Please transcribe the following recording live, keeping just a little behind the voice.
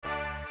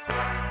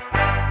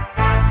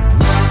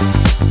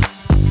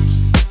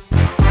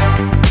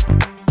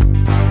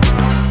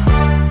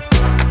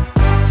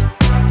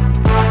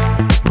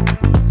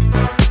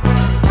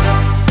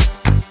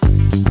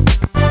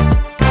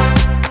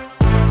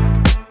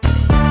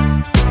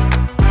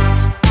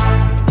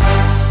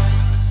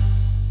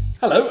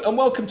Hello and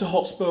welcome to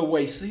Hotspur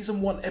Way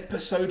Season 1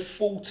 Episode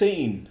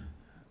 14.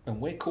 And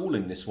we're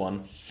calling this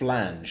one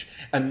Flange.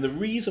 And the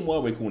reason why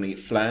we're calling it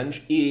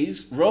Flange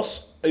is,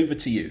 Ross, over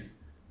to you.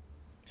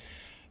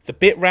 The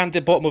bit round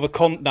the bottom of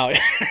a no.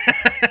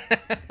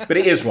 But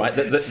it is right,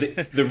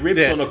 the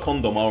ribs on a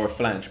condom are a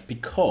flange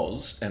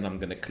because, and I'm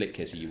going to click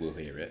here so you will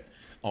hear it,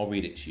 I'll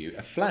read it to you.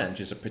 A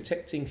flange is a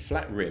protecting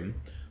flat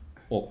rim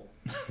or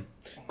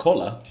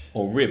collar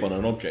or rib on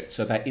an object.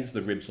 So that is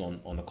the ribs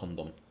on a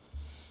condom.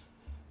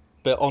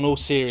 But on all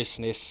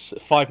seriousness,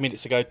 5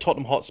 minutes ago,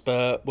 Tottenham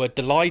Hotspur were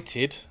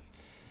delighted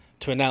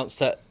to announce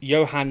that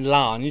Johan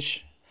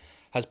Lange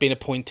has been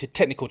appointed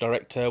technical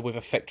director with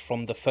effect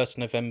from the 1st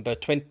November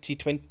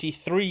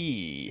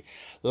 2023.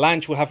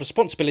 Lange will have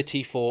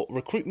responsibility for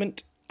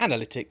recruitment,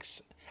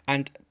 analytics,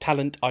 and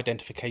talent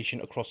identification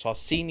across our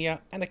senior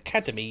and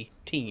academy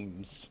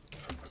teams.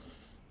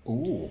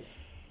 Ooh.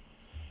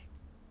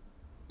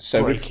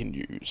 Breaking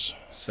news.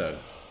 So,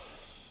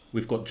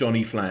 we've got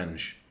Johnny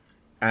Flange.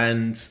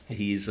 And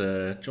he's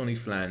Johnny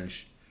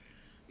Flange.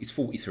 He's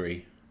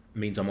 43.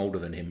 Means I'm older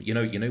than him. You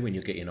know when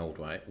you're getting old,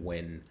 right?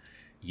 When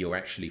you're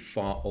actually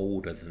far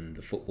older than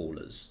the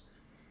footballers,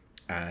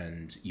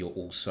 and you're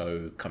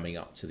also coming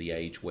up to the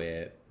age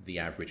where the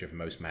average of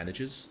most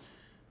managers.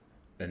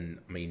 And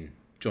I mean,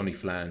 Johnny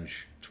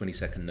Flange,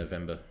 22nd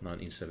November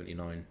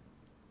 1979.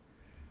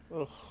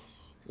 Ugh.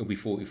 He'll be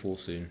 44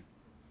 soon. Do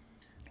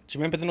you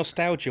remember the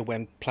nostalgia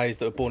when players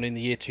that were born in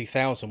the year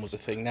 2000 was a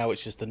thing? Now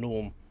it's just the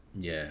norm.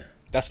 Yeah.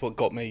 That's what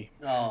got me.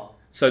 Oh.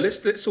 So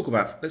let's talk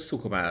about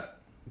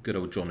good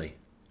old Johnny.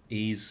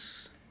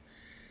 He's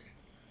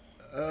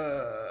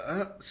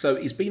so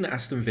he's been at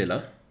Aston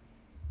Villa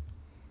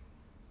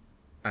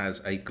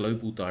as a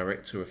global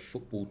director of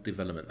football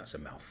development. That's a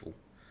mouthful.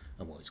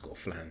 And well, he's got a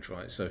flange,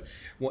 right? So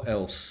what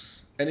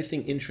else?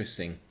 Anything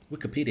interesting?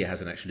 Wikipedia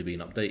hasn't actually been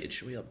updated.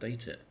 Should we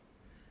update it?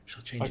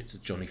 Shall I change it to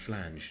Johnny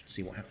Flange?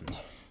 See what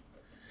happens.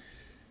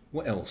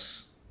 What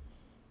else?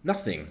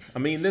 Nothing. I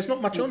mean, there's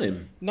not much on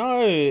him. No.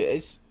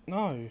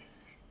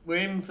 We're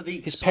in for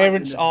the His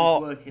parents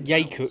are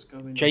Jacob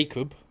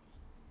Jacob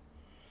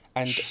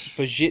and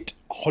Brigitte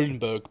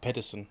Holmberg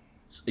Pedersen.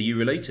 Are you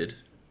related?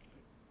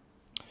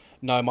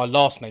 No, my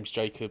last name's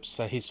Jacob,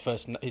 so his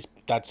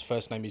dad's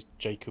first name is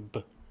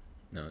Jacob.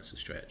 No, it's a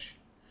stretch.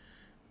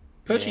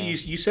 Percy, Yeah.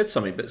 you said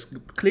something, but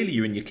clearly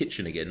you're in your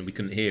kitchen again and we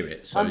couldn't hear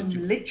it. So I'm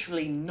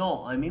literally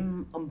not.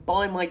 I'm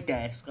by my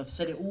desk. I've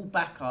set it all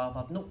back up.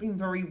 I've not been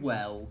very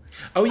well.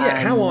 Oh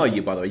yeah, how are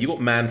you, by the way? You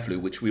got man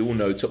flu, which we all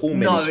know to all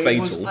men is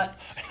fatal.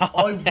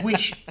 I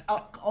wish.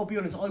 I'll be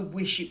honest. I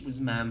wish it was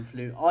man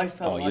flu. I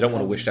felt. Oh, you like don't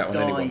want I to wish that on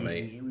was anyone, dying.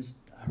 mate. It was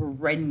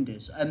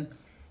horrendous.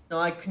 No,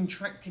 I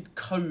contracted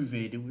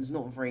COVID. It was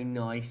not very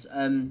nice.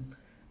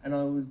 And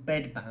I was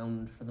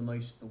bedbound for the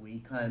most of the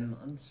week. I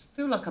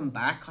feel like I'm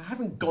back. I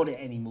haven't got it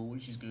anymore,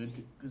 which is good,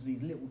 because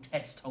these little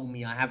tests told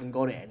me I haven't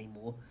got it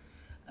anymore.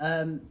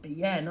 But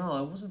yeah, no,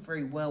 I wasn't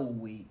very well all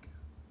week.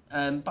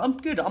 But I'm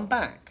good. I'm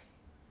back.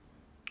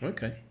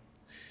 Okay.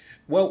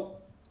 Well,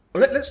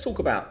 let's talk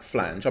about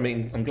Flange. I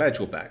mean, I'm glad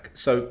you're back.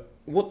 So,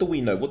 what do we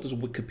know? What does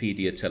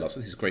Wikipedia tell us?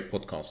 This is great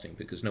podcasting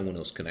because no one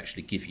else can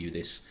actually give you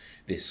this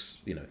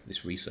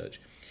research.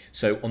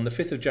 So, on the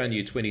 5th of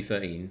January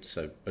 2013,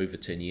 so over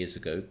 10 years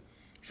ago,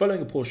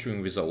 following a poor string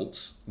of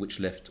results, which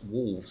left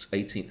Wolves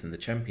 18th in the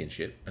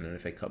Championship and an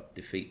FA Cup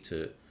defeat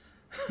to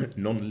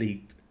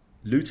non-league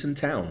Luton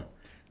Town.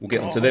 We'll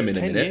get onto them in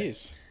a minute. 10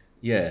 years.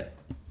 Yeah.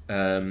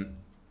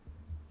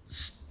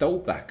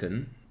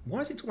 Stolbakken. Why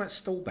is it talking about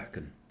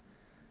Stolbakken?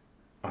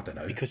 I don't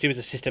know. Because he was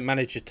assistant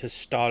manager to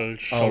Stahl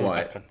Stolbakken. Oh,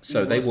 right.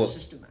 So they were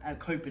assistant at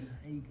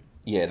Copenhagen.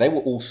 Yeah, they were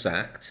all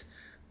sacked.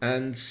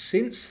 And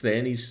since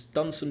then, he's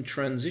done some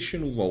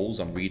transitional roles.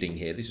 I'm reading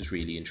here. This is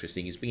really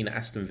interesting. He's been at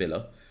Aston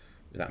Villa,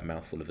 with that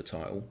mouthful of a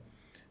title.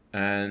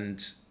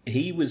 And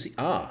he was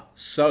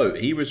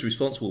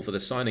responsible for the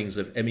signings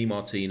of Emi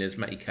Martinez,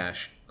 Matty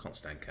Cash, can't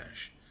stand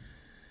Cash,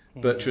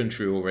 Bertrand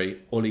Traore,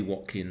 Ollie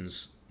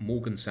Watkins,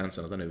 Morgan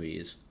Sanson, I don't know who he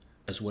is,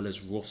 as well as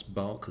Ross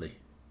Barkley.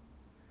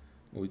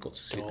 Well, we got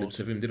to see a glimpse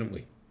of him, didn't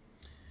we?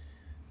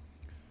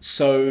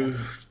 So,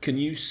 can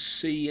you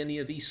see any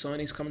of these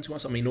signings coming to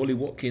us? I mean, Ollie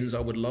Watkins, I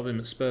would love him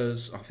at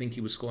Spurs. I think he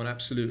would score an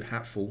absolute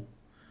hatful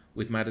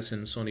with Maddison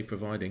and Sonny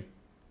providing.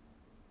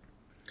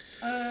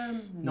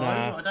 No,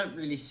 I don't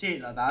really see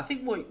it like that. I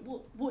think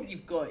what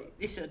you've got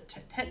is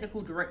technical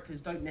directors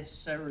don't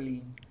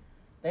necessarily.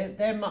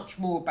 They're much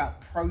more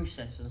about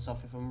process and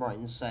stuff, if I'm right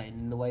in saying,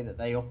 in the way that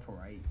they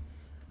operate.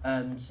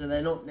 So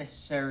they're not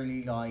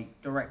necessarily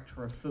like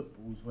director of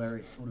footballs, where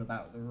it's all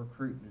about the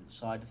recruitment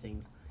side of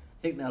things.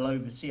 I think they'll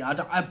oversee.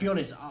 I'll be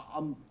honest.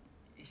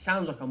 It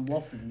sounds like I'm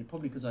waffling,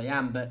 probably because I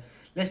am. But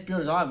let's be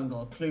honest. I haven't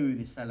got a clue who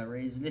this fella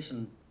is.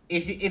 Listen,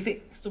 if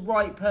it's the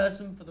right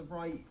person for the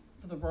right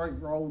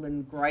role,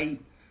 then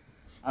great.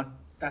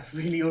 That's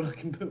really all I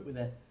can put with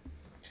it.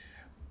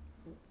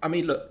 I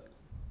mean, look,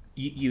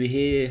 you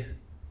hear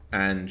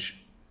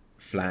Ange,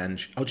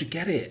 Flange. Oh, do you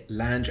get it?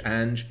 Lange,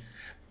 Ange.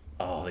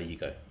 Oh, there you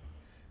go.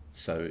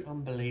 So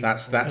Unbelievable.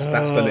 that's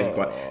the link,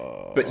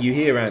 right? But you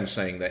hear Ange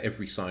saying that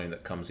every signing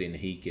that comes in,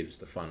 he gives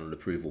the final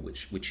approval,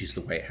 which is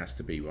the way it has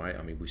to be, right?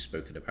 I mean, we've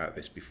spoken about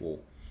this before,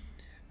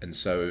 and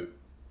so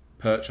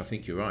Perch, I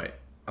think you're right.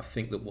 I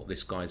think that what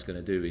this guy's going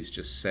to do is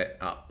just set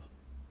up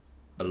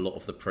a lot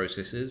of the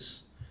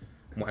processes.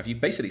 What have you?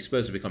 Basically,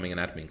 Spurs are becoming an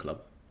admin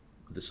club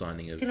with the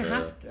signing of You're gonna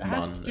have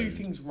to do and,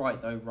 things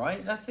right, though,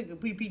 right? I think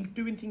that we've been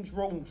doing things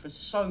wrong for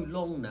so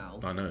long now.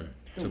 I know.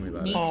 Tell me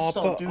about We it. need to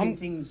start but doing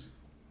things.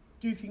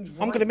 Do things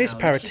right. I'm going to miss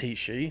now. It's just-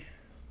 Paratici.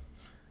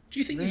 Do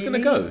you think he's going to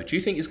go? Do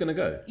you think he's going to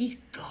go? He's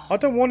gone. I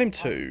don't want him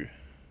to.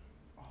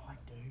 Oh, I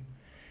do.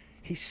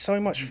 He's so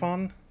much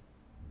fun.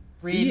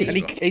 Really?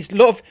 And he's a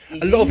lot of he?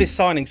 his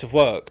signings have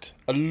worked.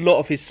 A lot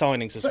of his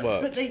signings has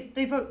worked.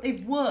 But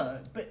they've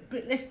worked. But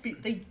let's be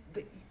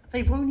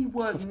they've only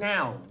worked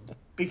now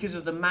because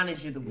of the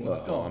manager that we've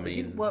Well, got. I mean, they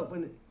didn't work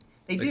when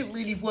they didn't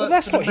really work. Well,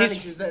 that's for not the his-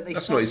 managers that they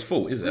That's signed. not his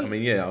fault, is it? I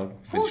mean, yeah, I'll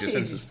Of course, finish it your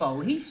is his sentence.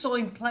 fault. He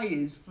signed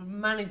players for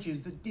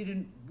managers that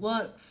didn't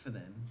work for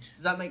them.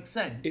 Does that make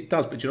sense? It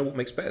does, but do you know what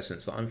makes better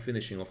sense? That I'm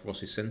finishing off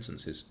Ross's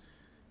sentences.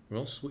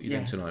 Ross, what are you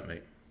doing Yeah. tonight,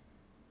 mate?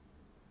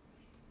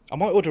 I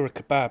might order a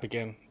kebab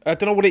again. I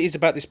don't know what it is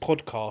about this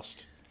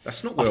podcast.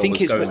 That's not where I, think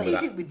was it's- going What with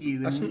is that. it with you?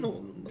 That's and- not I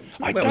where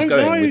I don't was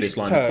going know, with this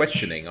line of Perch.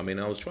 questioning. I mean,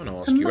 I was trying to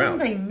It's ask a you out.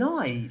 Monday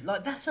night.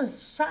 Like, that's a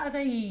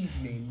Saturday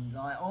evening.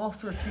 Like,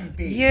 after a few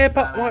beers. Yeah,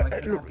 but you're what-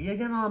 like, you're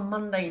going on a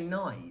Monday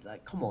night.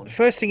 Like, come on.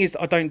 First thing is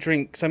I don't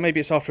drink, so maybe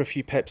it's after a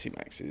few Pepsi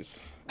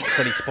Maxes.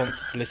 For any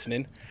sponsors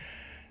listening.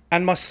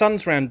 And my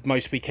son's round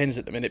most weekends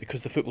at the minute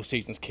because the football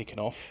season's kicking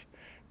off,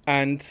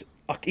 and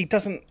he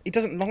doesn't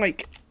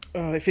like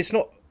if it's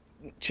not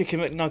chicken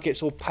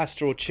McNuggets or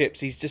pasta or chips.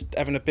 He's just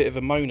having a bit of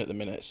a moan at the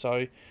minute.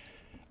 So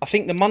I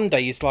think the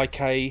Monday is like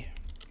a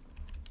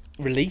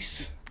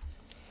release.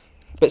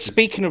 But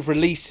speaking of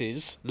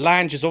releases,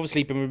 Lange has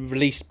obviously been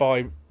released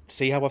by.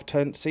 See how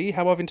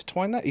I've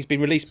intertwined that? He's been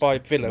released by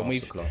Villa, and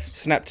we've Masterclass.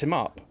 snapped him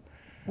up.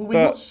 Well, we're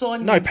But- not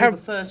signing no, him until the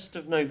 1st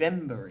of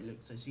November, it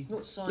looks like. So he's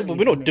not signing. But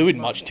we're not until doing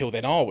next much month. till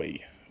then, are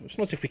we? It's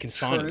not as if we can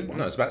sign True. anyone.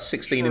 No, it's about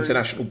 16 True.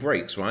 international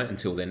breaks, right?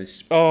 Until then,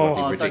 it's Oh.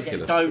 bloody Oh,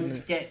 ridiculous.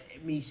 don't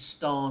get me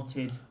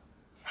started. And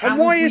How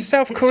why have is we-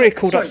 South Korea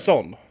called up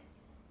sorry. Son?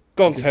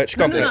 Go on, Perch.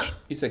 Go on, No, no, Perch.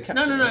 He's their No,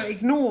 captain. no, no. right?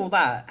 Ignore all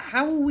that.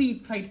 How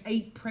we've played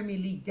 8 Premier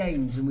League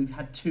games and we've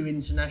had 2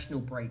 international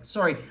breaks.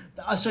 Sorry.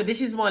 So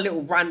this is my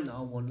little rant that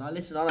I want. Like,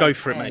 listen, I don't Go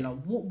for it, care. mate. Like,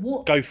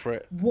 what? Go for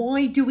it.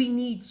 Why do we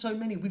need so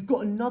many? We've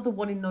got another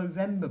one in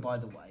November, by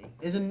the way.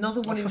 There's another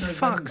one in For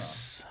November. fuck's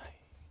sake.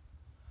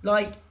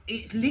 Like,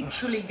 it's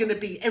literally going to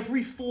be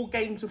every 4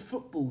 games of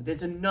football,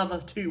 there's another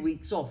 2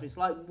 weeks off. It's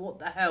like, what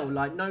the hell?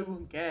 Like, no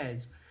one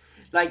cares.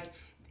 Like,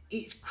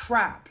 it's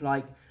crap.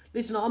 Like,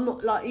 listen, I'm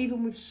not, like,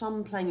 even with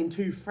some playing in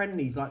 2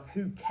 friendlies, like,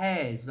 who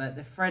cares? Like,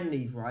 they're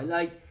friendlies, right?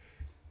 Like,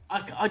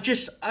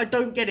 I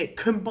don't get it.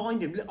 Combine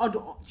them. Do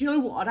you know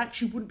what? I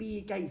actually wouldn't be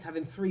against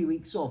having 3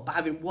 weeks off, but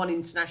having 1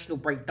 international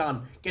break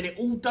done. Get it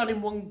all done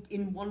in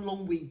one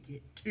long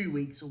week, 2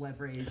 weeks or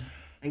whatever it is,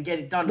 and get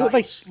it done. Well,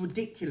 Like, it's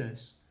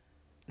ridiculous.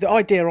 The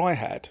idea I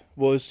had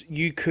was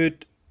you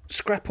could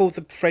scrap all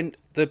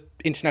the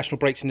international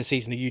breaks in the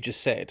season that you just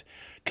said,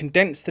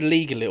 condense the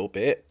league a little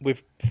bit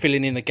with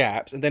filling in the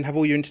gaps, and then have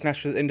all your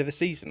international at the end of the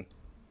season.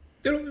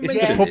 Didn't we Is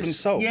mention the problem this?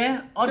 solved?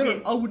 Yeah,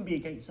 I wouldn't be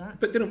against that.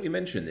 But didn't we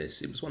mention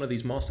this? It was one of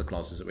these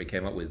masterclasses that we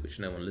came up with, which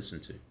no one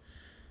listened to.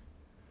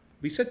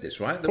 We said this,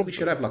 right? That we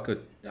should have like a.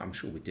 I'm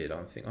sure we did.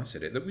 I think I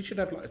said it. That we should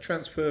have like a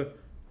transfer.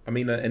 I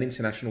mean, an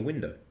international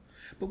window.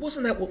 But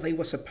wasn't that what they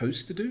were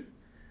supposed to do?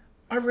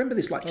 I remember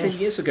this like 10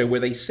 years ago, where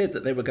they said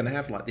that they were going to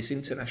have like this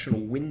international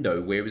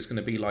window where it was going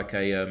to be like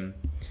a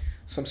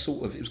some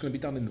sort of. It was going to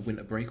be done in the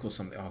winter break or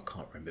something. Oh, I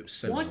can't remember. It was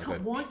so long ago.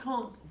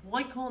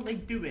 Why can't they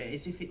do it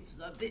as if it's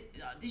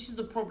this is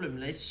the problem.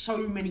 There's so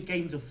many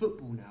games of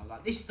football now.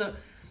 Like this is the,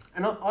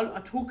 and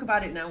I talk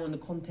about it now in the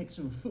context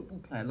of a football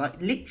player. Like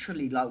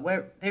literally, like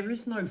where there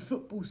is no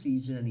football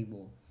season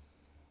anymore.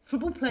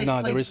 Football players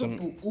No, play there isn't.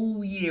 football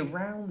all year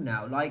round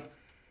now. Like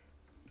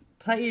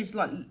players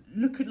like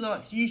look at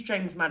like use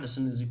James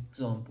Maddison as an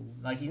example.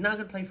 Like he's now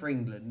going to play for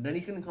England, then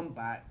he's going to come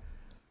back,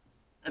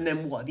 and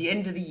then what? At the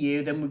end of the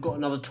year, then we've got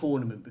another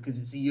tournament because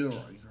it's the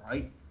Euros,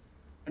 right?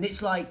 And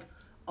it's like,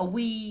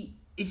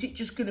 is it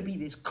just going to be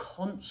this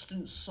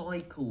constant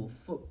cycle of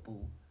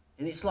football?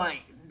 And it's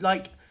like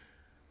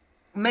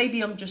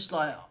maybe I'm just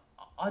like,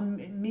 I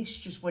miss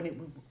just when it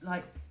would,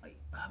 like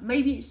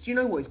maybe it's, do you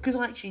know what? It's because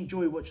I actually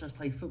enjoy watching us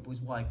play football is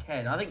why I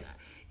cared. I think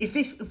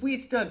if we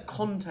had still had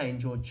Conte in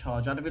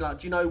charge, I'd be like,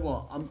 do you know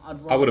what?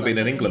 I would have been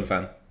an England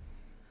fan.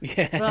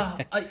 Yeah. Well,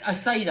 I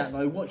say that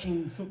though,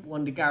 watching football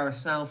under Gareth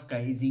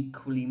Southgate is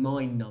equally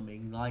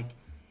mind-numbing. Like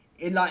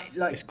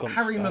It's gone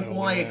Harry stale,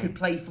 Maguire yeah. could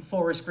play for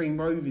Forest Green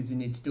Rovers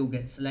and he'd still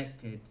get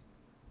selected.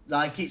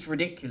 Like, it's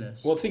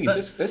ridiculous. Well, the thing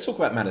is, let's talk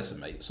about Maddison,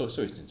 mate. Sorry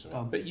to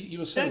interrupt, but you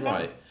were so Yeah, go on.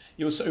 right.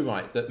 You were so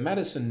right that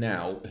Maddison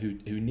now, who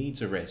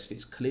needs a rest,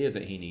 it's clear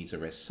that he needs a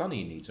rest.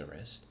 Sonny needs a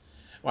rest.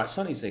 Right,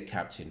 Sonny's their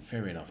captain.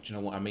 Fair enough. Do you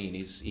know what I mean?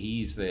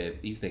 He's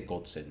their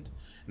godsend,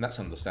 and that's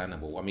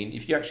understandable. I mean,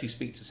 if you actually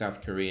speak to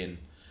South Korean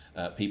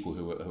people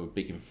who are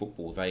big in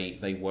football,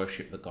 they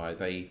worship the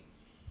guy.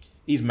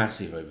 He's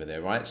massive over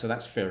there, right? So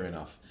that's fair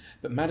enough.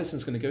 But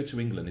Maddison's going to go to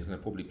England. He's going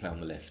to probably play on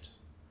the left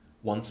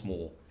once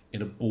more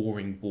in a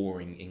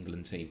boring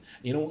England team.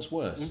 You know what's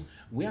worse?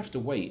 We have to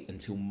wait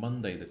until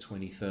Monday the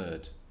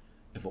 23rd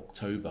of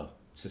October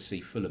to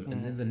see Fulham.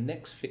 And then the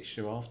next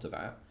fixture after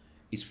that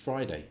is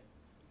Friday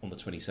on the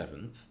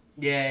 27th.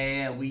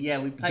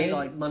 We play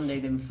like Monday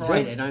then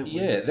Friday, don't we?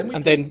 Yeah,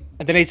 then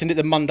isn't it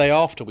the Monday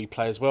after we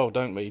play as well,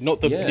 don't we? Not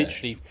the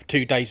literally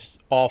 2 days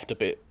after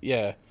bit.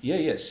 Yeah.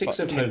 6th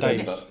of 10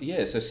 November. days.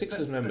 Yeah, so 6th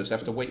of November, so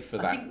have to wait for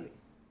that.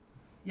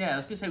 I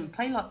was going to say, we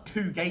play like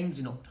 2 games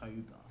in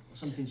October or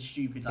something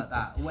stupid like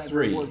that. Or whatever.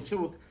 3. Or 2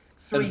 or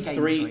 3 and games.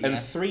 3 sorry, and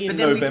 3 in but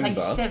then November. we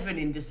play 7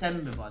 in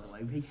December, by the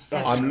way. We play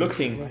 7. I'm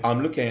looking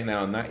at it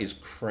now, and that is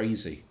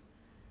crazy.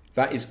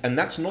 That is, and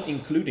that's not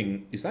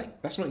including.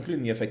 That's not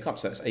including the FA Cup.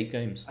 So that's 8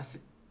 games.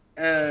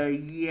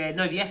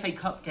 The FA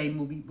Cup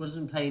game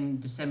wasn't playing in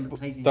December.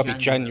 Plays in That'll be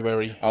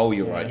January. Oh,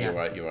 you're right. You're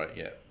right.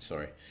 Yeah,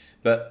 sorry,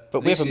 but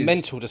we have a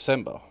mental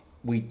December.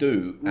 We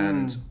do,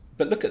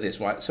 but look at this,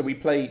 right? So we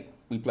play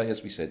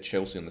as we said,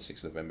 Chelsea on the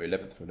 6th of November,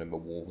 11th of November,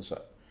 Wolves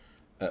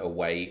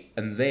away,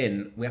 and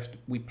then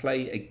we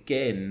play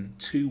again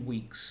 2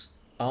 weeks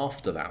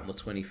after that on the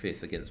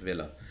 25th against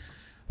Villa.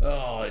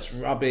 Oh, it's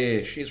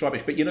rubbish.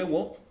 But you know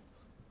what?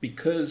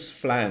 Because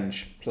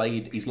Flange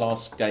played his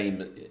last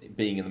game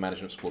being in the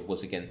management squad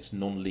was against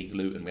non-league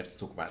Luton. We have to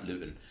talk about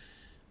Luton.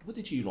 What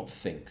did you lot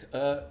think?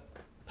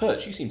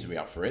 Perch, you seem to be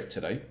up for it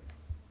today.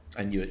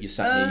 And you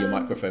sat near your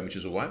microphone, which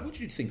is all right. What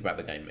did you think about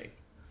the game, mate?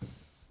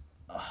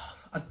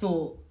 I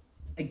thought,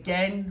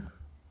 again,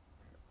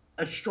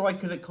 a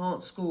striker that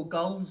can't score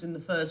goals in the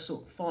first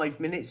sort of 5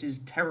 minutes is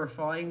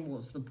terrifying.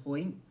 What's the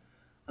point?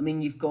 I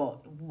mean, you've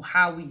got,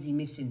 how is he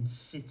missing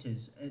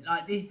sitters?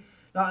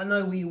 I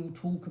know we all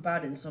talk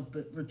about it and stuff,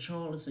 but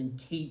Richarlison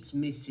keeps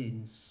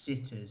missing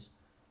sitters.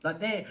 I'll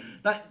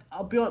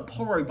be honest,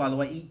 Porro, by the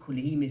way,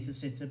 equally, he missed a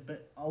sitter,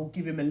 but I'll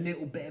give him a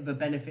little bit of a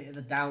benefit of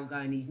the doubt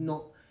going, he's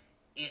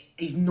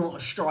not a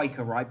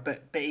striker, right?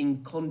 But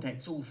in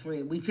context, all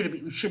three, we should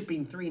have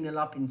been 3-0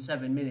 up in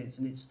 7 minutes,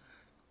 and it's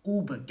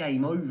all but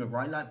game over,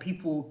 right? Like,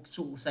 people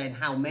sort of saying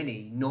how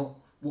many, not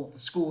what the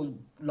score's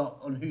like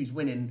on who's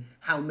winning,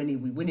 how many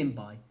we winning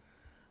by.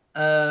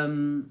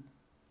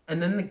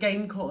 And then the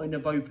game kind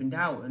of opened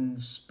out,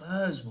 and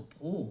Spurs were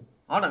poor.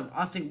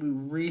 I think we were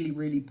really,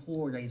 really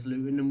poor against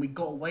Luton, and we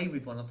got away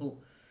with one. I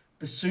thought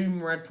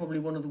Basuma had probably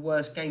one of the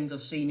worst games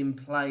I've seen him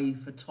play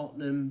for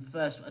Tottenham.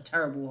 First, a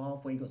terrible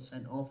half where he got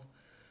sent off.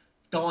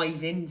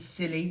 Diving,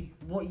 silly.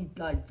 What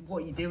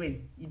are you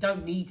doing? You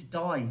don't need to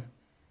dive.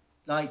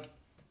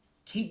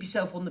 Keep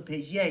yourself on the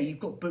pitch. Yeah, you've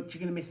got booked. You're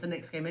going to miss the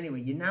next game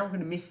anyway. You're now going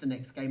to miss the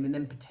next game and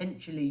then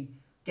potentially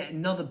get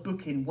another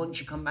booking once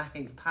you come back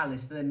against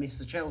Palace to then miss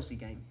the Chelsea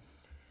game.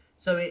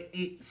 So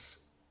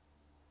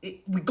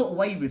we got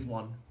away with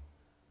one.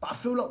 But I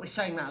feel like we're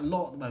saying that a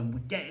lot at the moment.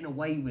 We're getting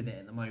away with it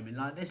at the moment.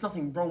 There's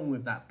nothing wrong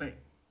with that, but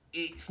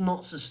it's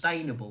not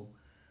sustainable.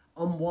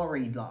 I'm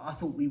worried.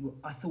 We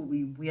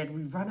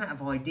ran out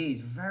of ideas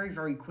very,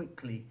 very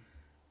quickly,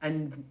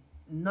 and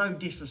no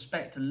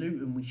disrespect to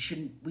Luton,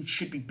 we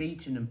should be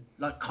beating them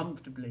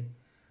comfortably.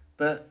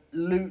 But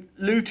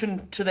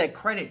Luton, to their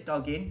credit,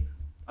 dug in.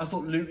 I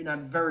thought Luton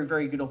had very,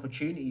 very good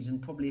opportunities,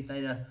 and probably if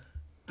they had a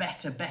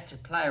better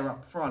player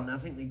up front, I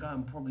think they go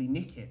and probably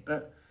nick it.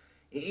 But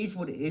it is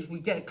what it is. We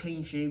get a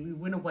clean sheet. We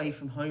win away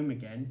from home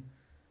again.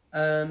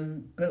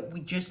 But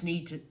we just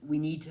need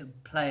to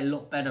play a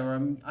lot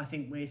better. I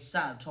think we're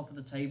sat at the top of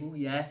the table,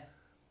 yeah.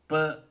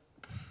 But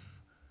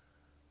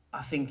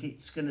I think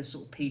it's going to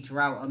sort of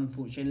peter out,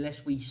 unfortunately,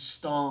 unless we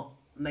start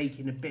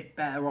making a bit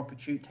better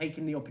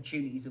taking the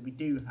opportunities that we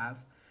do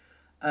have.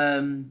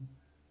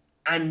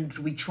 And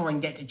we try and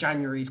get to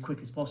January as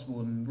quick as possible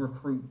and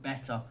recruit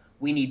better.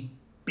 We need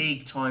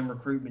big time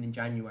recruitment in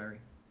January.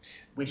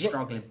 We're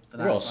struggling for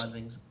that side of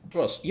things.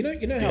 Ross, you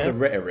know how the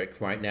rhetoric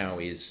right now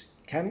is,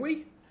 can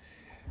we?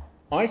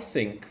 I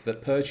think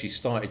that Perchie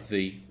started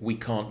the "we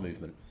can't"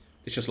 movement.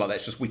 It's just like that.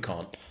 It's just we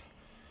can't.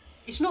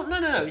 It's not. No.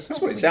 It's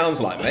That's not what it sounds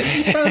like, mate.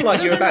 You sound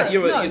like you're at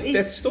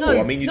death's door.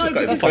 I mean, you just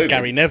got That's like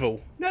Gary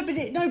Neville. No, but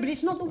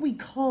it's not that we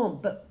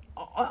can't. But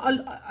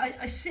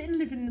I sit and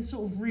live in the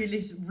sort of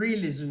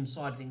realism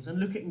side of things and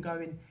look at it and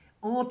going,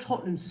 are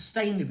Tottenham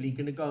sustainably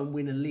going to go and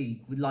win a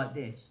league with like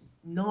this?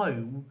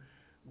 No.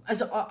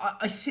 As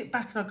I sit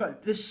back and I go,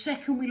 the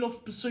second we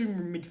lost Basuma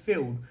in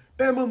midfield,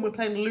 bear in mind we're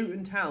playing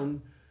Luton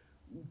Town,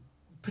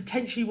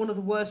 potentially one of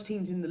the worst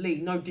teams in the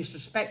league. No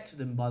disrespect to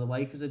them, by the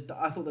way, because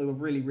I thought they were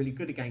really, really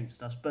good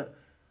against us. But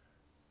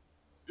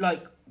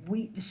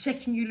the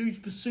second you lose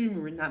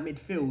Basuma in that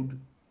midfield,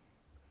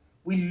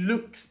 we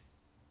looked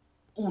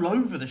all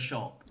over the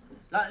shop.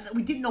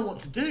 We didn't know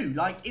what to do.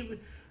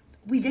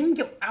 We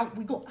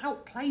got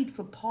outplayed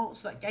for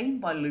parts of that game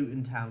by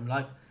Luton Town.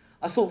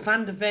 I thought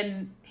Van der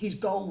Ven, his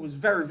goal was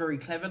very, very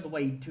clever, the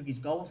way he took his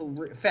goal. I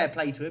thought fair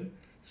play to him.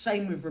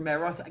 Same with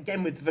Romero.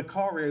 Again, with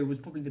Vicario, was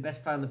probably the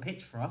best player on the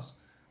pitch for us.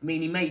 I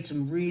mean, he made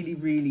some really,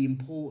 really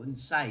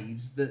important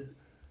saves that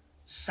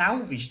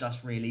salvaged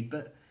us really,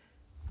 but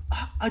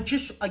I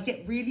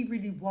get really,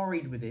 really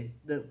worried with it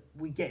that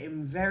we get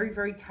him very,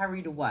 very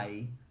carried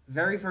away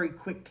very, very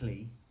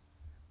quickly,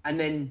 and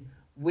then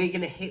we're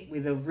going to hit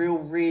with a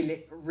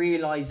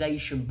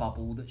realization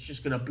bubble that's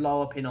just going to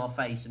blow up in our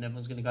face, and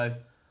everyone's going to go,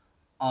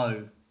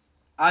 oh,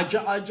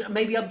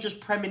 maybe I'm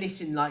just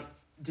reminiscing like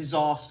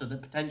disaster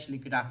that potentially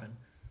could happen.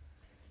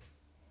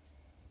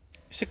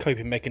 It's a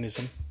coping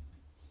mechanism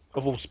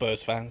of all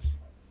Spurs fans.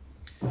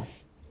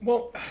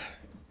 Well,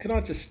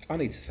 I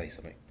need to say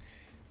something.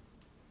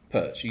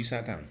 Perch, you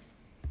sat down.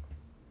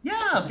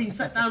 Yeah, I've been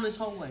sat down this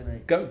whole way,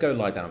 mate. Go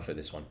lie down for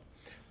this one.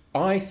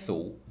 I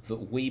thought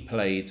that we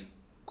played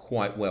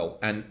quite well,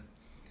 and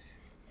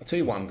I'll tell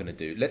you what I'm going to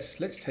do.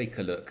 Let's take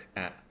a look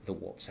at the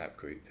WhatsApp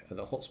group,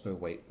 the Hotspur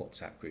Wait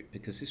WhatsApp group,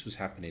 because this was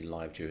happening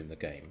live during the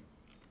game.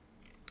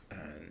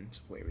 And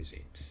where is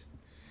it?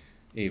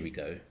 Here we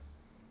go.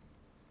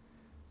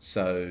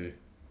 So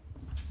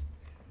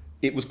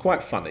it was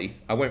quite funny.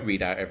 I won't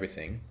read out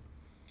everything,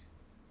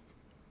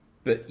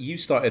 but you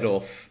started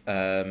off.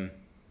 Where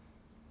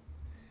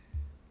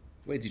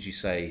did you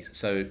say?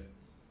 So,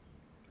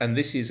 and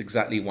this is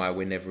exactly why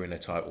we're never in a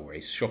title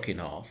race. Shocking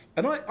half.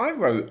 And I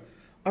wrote,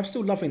 I'm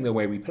still loving the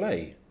way we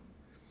play.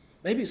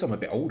 Maybe it's I'm a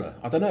bit older.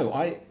 I don't know.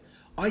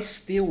 I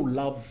still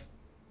love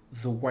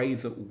the way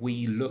that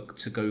we look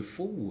to go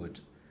forward.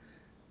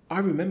 I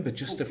remember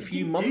just a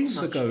few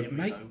months ago,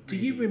 mate. Do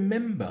you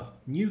remember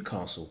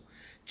Newcastle?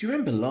 Do you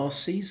remember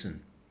last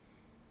season?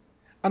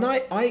 And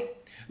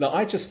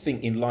I just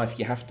think in life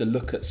you have to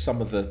look at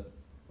some of the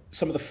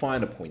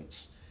finer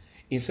points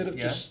instead of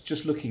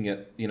just looking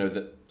at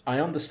that. I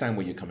understand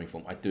where you're coming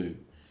from. I do,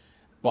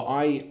 but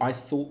I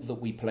thought that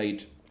we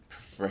played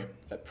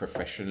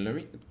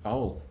professionally.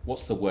 Oh,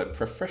 what's the word?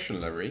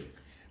 Professionally.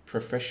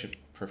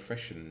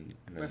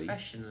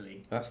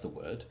 That's the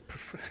word.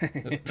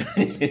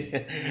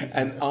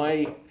 And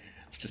I've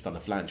just done a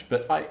flange,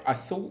 but I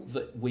thought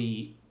that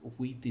we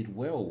did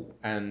well.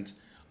 And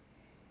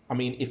I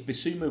mean, if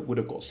Bissouma would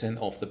have got sent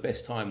off, the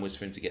best time was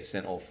for him to get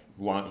sent off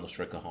right on the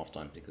stroke of half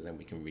time, because then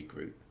we can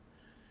regroup.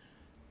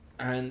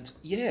 And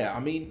yeah, I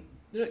mean,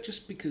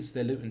 just because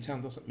they're Luton Town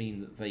doesn't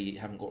mean that they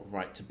haven't got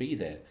right to be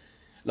there.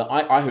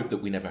 Like, I hope that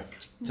we never have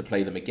to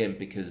play them again,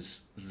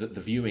 because the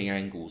viewing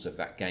angles of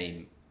that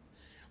game.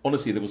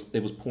 Honestly,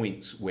 there was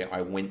points where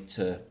I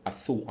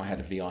thought I had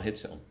a VR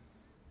headset on,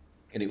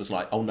 and it was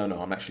like, oh no,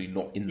 I'm actually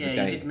not in the game.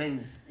 Yeah, you did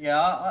mean. Yeah,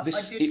 I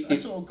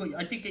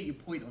did get your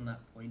point on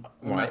that point.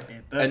 Right,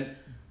 that bit,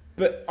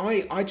 but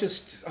I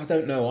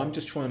don't know. I'm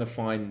just trying to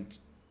find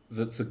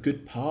the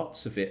good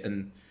parts of it,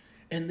 and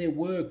there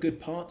were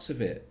good parts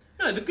of it.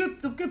 No, the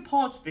good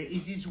part of it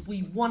is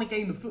we won a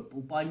game of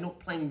football by not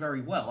playing very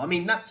well. I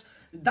mean, that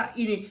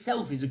in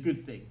itself is a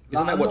good thing.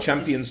 Isn't that what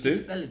champions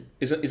do?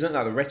 Isn't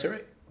that the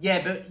rhetoric?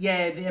 Yeah, but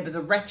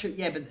the rhetoric.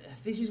 Yeah, but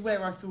this is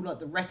where I feel like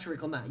the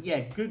rhetoric on that.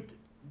 Yeah, good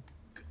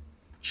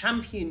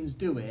champions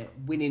do it,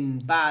 winning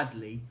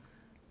badly,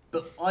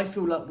 but I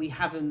feel like we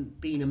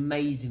haven't been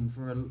amazing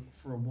for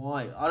a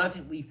while. I don't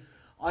think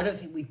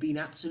we've been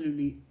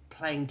absolutely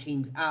playing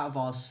teams out of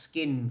our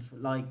skin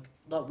like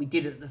we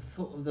did at the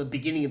foot of the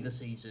beginning of the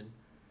season.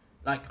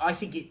 Like I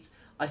think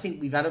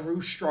we've had a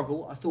real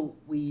struggle. I thought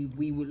we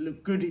would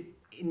look good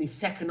in the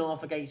second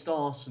half against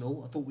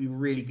Arsenal. I thought we were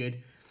really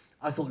good.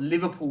 I thought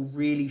Liverpool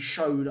really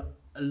showed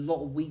a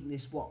lot of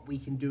weakness what we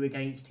can do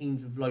against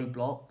teams with low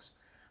blocks,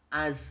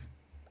 as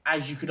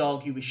you could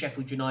argue with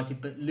Sheffield United,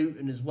 but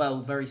Luton as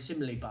well, very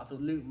similarly. But I thought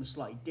Luton was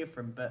slightly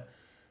different. But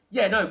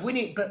yeah, no,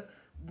 but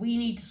we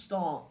need to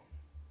start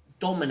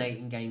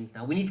dominating games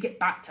now. We need to get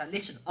back to...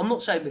 Listen, I'm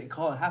not saying that it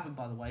can't happen,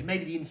 by the way.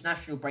 Maybe the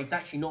international break's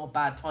actually not a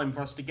bad time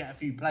for us to get a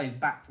few players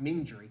back from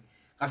injury.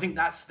 I think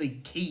that's the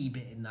key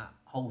bit in that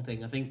whole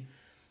thing. I think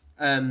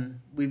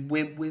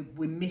we're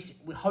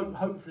missing...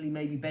 Hopefully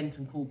maybe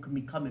Bentancur can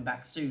be coming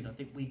back soon. I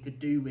think we could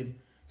do with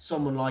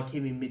someone like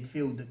him in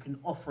midfield that can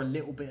offer a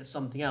little bit of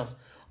something else.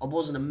 I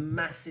wasn't a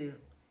massive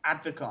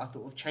advocate, I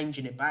thought, of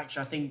changing it, but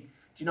actually I think, do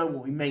you know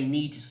what, we may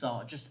need to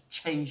start just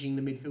changing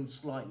the midfield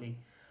slightly.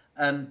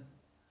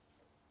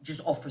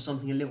 Just offer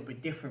something a little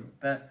bit different.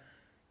 But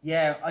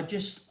yeah, I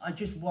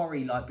just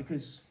worry, like,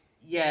 because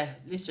yeah,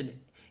 listen,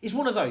 it's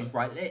one of those,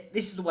 right?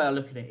 This is the way I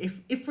look at it.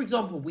 If for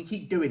example we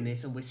keep doing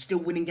this and we're still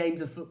winning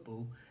games of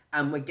football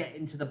and we're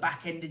getting to the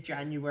back end of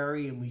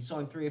January and we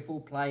sign 3 or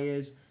 4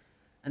 players,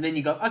 and then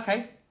you go,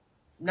 okay,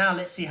 now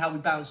let's see how we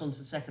bounce on to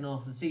the second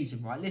half of the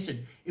season, right?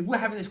 Listen, if we're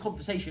having this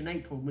conversation in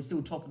April and we're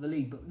still top of the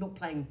league but not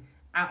playing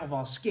out of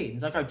our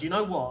skins, I go, do you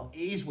know what?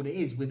 It is what it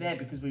is. We're there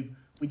because we're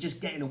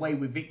just getting away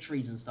with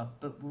victories and stuff,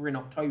 but we're in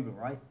October,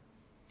 right?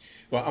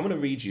 Well, I'm going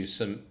to read you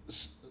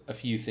a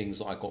few things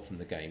that I got from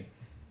the game.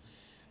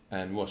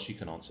 And Ross, you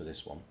can answer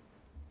this one.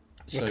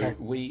 So okay.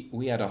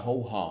 we had a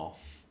whole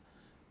half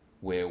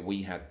where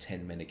we had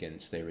 10 men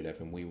against their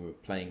 11. We were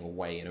playing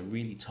away in a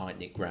really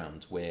tight-knit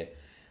ground where,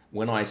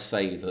 when I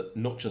say that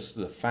not just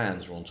the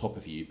fans are on top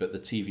of you, but the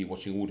TV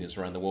watching audience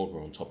around the world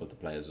were on top of the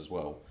players as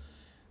well.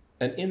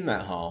 And in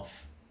that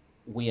half,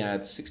 we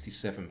had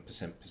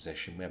 67%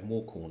 possession. We had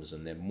more corners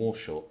than them, more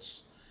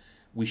shots.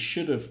 We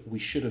should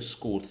have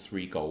scored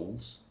 3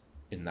 goals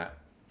in that.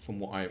 From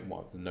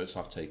what the notes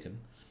I've taken,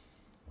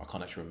 I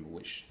can't actually remember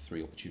which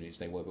 3 opportunities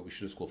they were, but we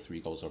should have scored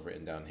 3 goals. I've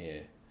written down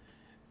here,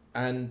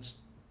 and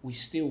we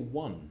still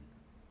won.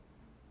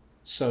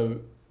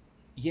 So,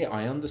 yeah,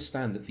 I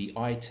understand that the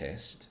eye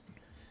test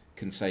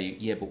can say,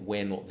 yeah, but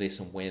we're not this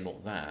and we're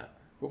not that.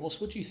 But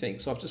Ross, what do you think?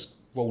 So I've just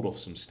rolled off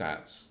some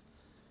stats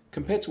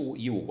compared to what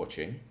you were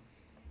watching.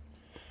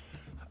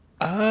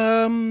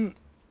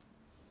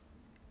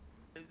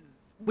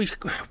 We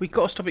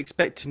got to stop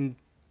expecting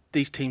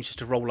these teams just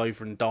to roll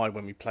over and die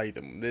when we play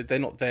them. They're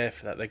not there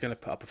for that. They're going to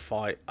put up a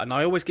fight. And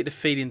I always get the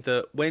feeling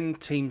that when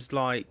teams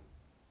like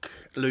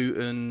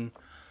Luton,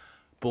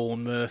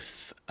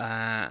 Bournemouth,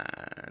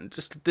 and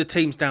just the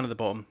teams down at the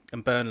bottom,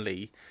 and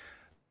Burnley,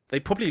 they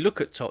probably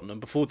look at Tottenham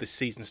before this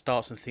season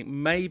starts and think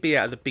maybe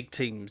out of the big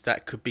teams,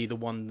 that could be the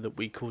one that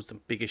we cause the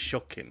biggest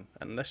shock in.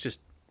 And that's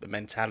just a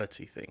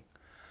mentality thing.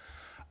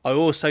 I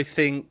also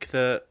think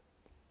that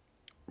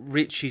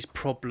Richie's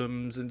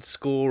problems and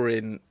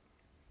scoring,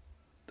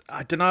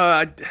 I don't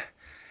know,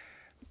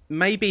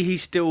 maybe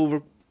he's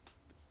still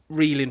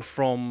reeling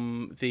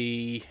from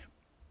the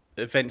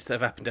events that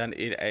have happened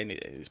in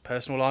his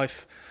personal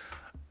life.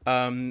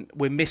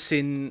 We're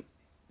missing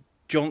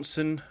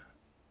Johnson,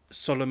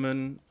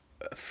 Solomon,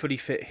 fully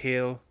fit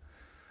Hill,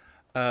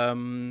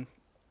 and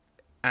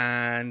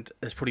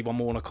there's probably one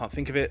more and I can't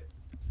think of it.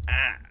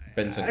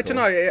 Bentancur. I don't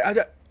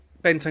know,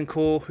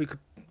 Bentancur, who could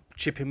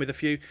chip in with a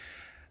few.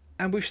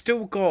 And we've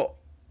still got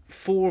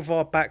 4 of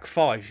our back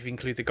 5, if you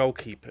include the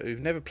goalkeeper, who've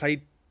never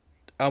played.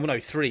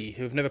 3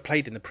 who have never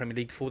played in the Premier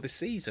League before this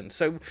season.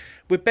 So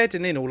we're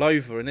bedding in all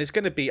over, and there's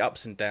going to be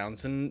ups and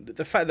downs. And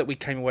the fact that we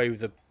came away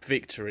with a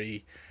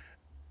victory,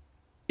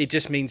 it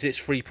just means it's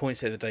 3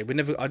 points at the end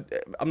of the day.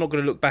 I'm not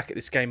going to look back at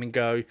this game and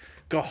go,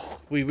 "God,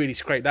 we really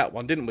scraped that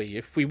one, didn't we?"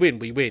 If we win,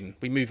 we win.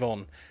 We move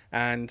on,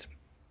 and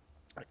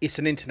it's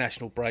an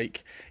international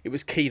break. It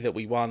was key that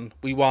we won.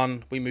 We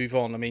won. We move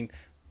on. I mean,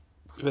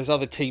 there's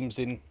other teams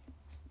in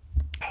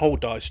whole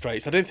dire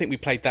straits. I don't think we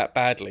played that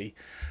badly.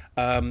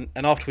 And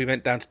after we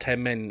went down to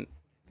 10 men,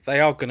 they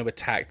are going to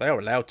attack. They are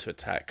allowed to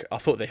attack. I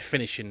thought they're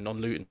finishing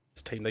on Luton's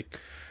team.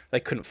 They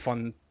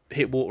couldn't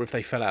hit water if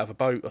they fell out of a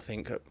boat, I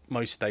think, at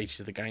most stages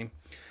of the game.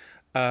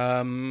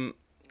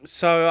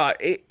 So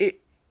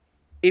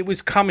it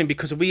was coming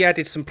because we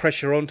added some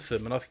pressure onto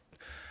them,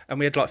 and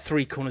we had like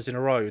 3 corners in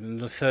a row,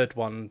 and the third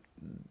one,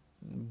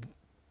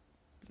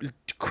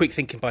 quick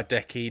thinking by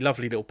Decky,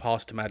 lovely little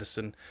pass to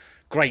Maddison,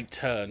 great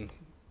turn,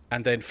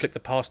 and then flick the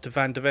pass to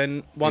Van der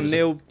Ven,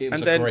 1-0. It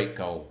was a great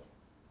goal.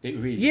 It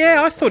really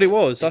was. I thought it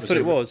was.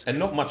 It was. And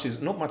not much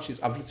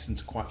is. I've listened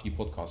to quite a few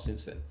podcasts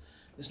since then.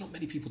 There's not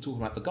many people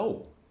talking about the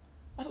goal.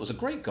 I thought it was a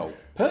great goal.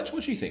 Perch,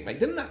 what do you think, mate?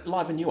 Didn't that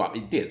liven you up?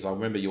 It did. I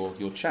remember your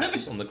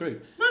chats on the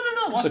group. No.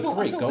 It's a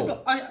great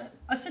goal.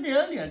 I said it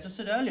earlier. I just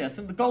said it earlier. I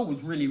think the goal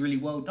was really, really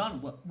well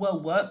done. Well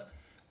worked.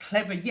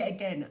 Clever. Yet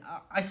again,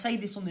 I say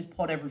this on this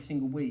pod every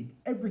single week.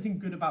 Everything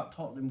good about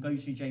Tottenham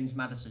goes through James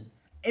Maddison.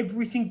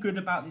 Everything good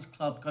about this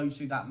club goes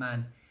through that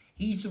man.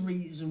 He's the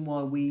reason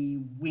why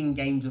we win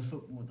games of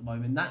football at the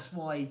moment. That's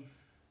why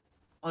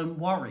I'm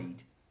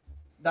worried.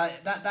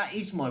 That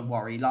is my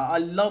worry. Like, I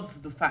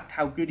love the fact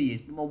how good he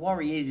is, but my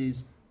worry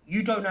is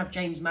you don't have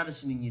James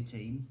Maddison in your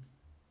team,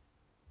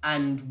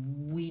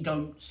 and we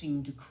don't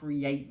seem to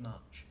create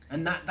much,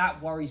 and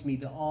that worries me.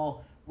 That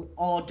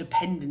our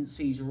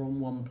dependencies are on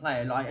one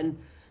player. Like, and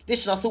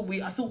listen, I thought we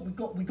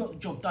got the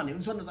job done. It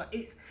was one of the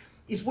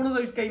it's one of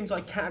those games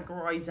I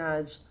categorise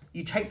as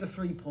you take the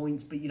 3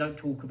 points, but you don't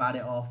talk about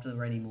it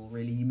after anymore.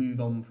 Really, you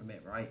move on from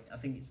it, right? I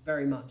think it's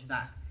very much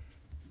that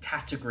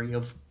category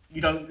of.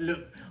 You don't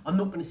look. I'm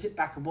not going to sit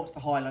back and watch the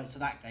highlights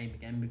of that game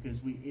again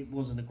because it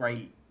wasn't a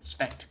great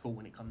spectacle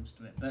when it comes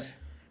to it. But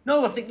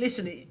no, I think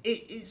listen,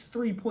 it's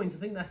 3 points. I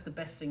think that's the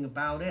best thing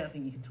about it. I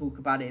think you can talk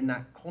about it in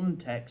that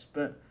context.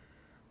 But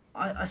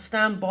I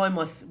stand by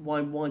my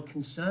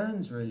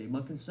concerns. Really,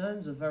 my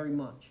concerns are very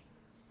much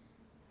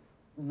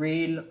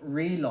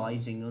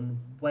realizing on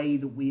the way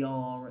that we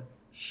are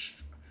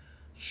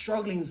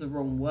struggling is the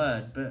wrong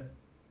word, but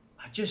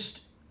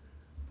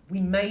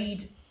we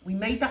made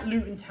that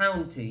Luton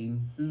Town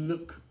team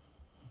look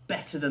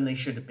better than they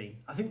should have been.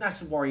 I think that's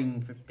the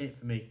worrying bit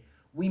for me.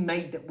 We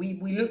made that. We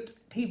looked.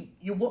 People,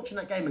 you're watching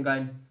that game and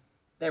going,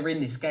 they're in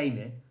this game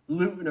here.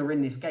 Luton are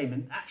in this game,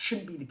 and that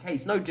shouldn't be the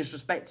case. No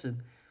disrespect to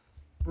them.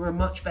 We're a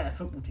much better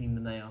football team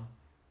than they are.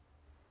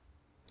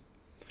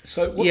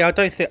 So I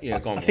don't think. I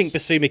think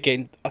Basuma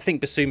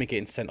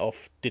getting sent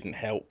off didn't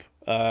help.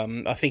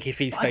 I think if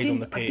he stayed on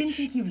the pitch,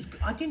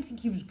 I didn't think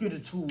he was good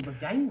at all the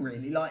game.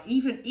 Really, like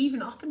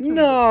even up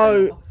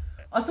until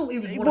I thought it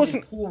was one of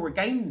his poorer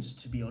games,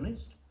 to be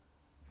honest.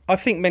 I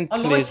think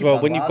mentally as well.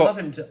 When you've got,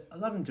 I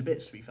love him to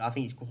bits. To be fair, I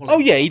think he's quality. Oh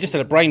yeah, he just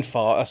had a brain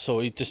fart. I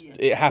saw.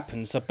 It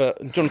happens.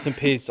 But Jonathan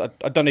Pearce, I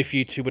don't know if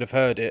you two would have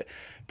heard it,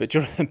 but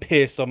Jonathan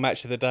Pearce on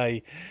Match of the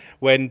Day,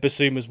 when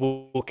Basuma was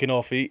walking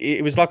off,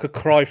 it was like a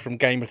cry from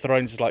Game of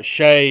Thrones. It's like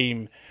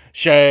shame,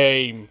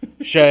 shame,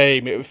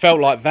 shame. It felt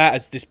like that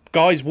as this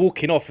guy's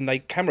walking off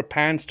and camera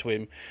pans to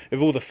him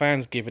with all the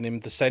fans giving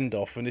him the send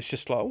off, and it's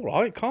just like, all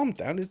right, calm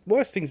down.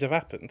 Worse things have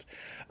happened.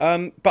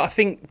 But I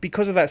think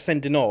because of that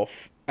sending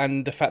off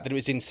and the fact that it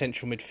was in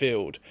central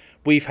midfield,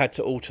 we've had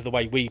to alter the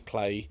way we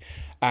play.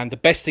 And the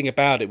best thing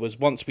about it was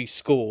once we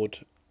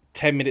scored,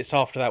 10 minutes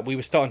after that, we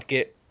were starting to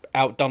get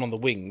outdone on the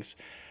wings.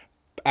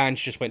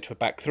 Ange just went to a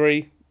back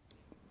three.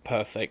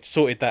 Perfect.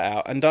 Sorted that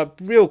out. And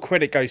real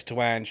credit goes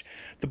to Ange.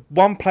 The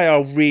one player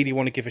I really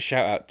want to give a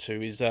shout out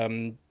to is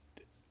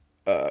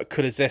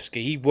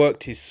Kulusevski. He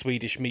worked his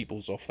Swedish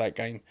meatballs off that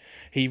game.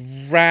 He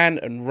ran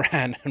and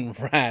ran and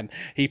ran.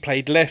 He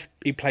played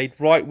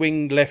right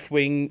wing, left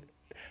wing,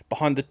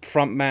 behind the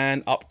front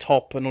man, up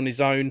top and on his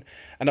own.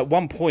 And at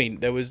one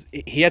point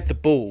he had the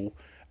ball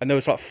and there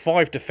was like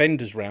 5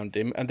 defenders around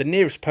him, and the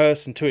nearest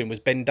person to him was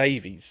Ben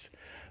Davies.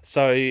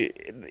 So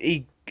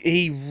he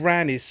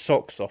ran his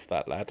socks off,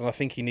 that lad, and I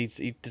think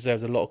he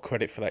deserves a lot of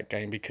credit for that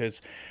game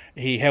because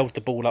he held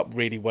the ball up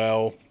really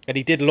well and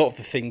he did a lot of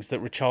the things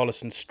that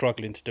Richarlison's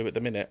struggling to do at the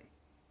minute.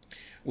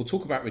 We'll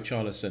talk about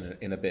Richarlison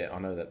in a bit. I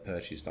know that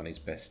Percy's done his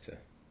best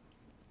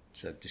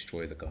to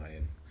destroy the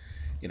guy,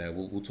 and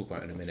we'll talk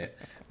about it in a minute.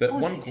 But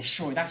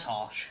destroy, that's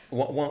harsh.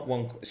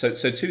 So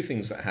two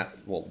things that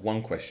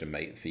one question,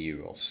 mate, for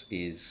you, Ross,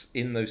 is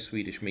in those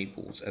Swedish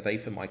meatballs, are they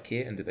for my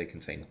kit and do they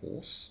contain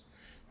horse?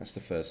 That's the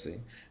first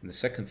thing. And the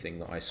second thing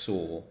that I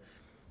saw,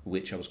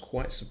 which I was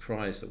quite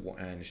surprised at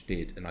what Ange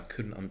did, and I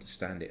couldn't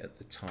understand it at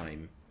the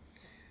time,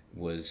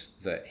 was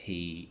that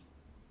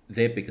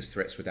their biggest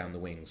threats were down the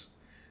wings.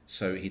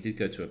 So he did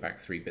go to a back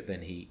three, but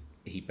then he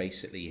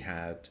basically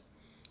had,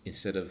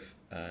 instead of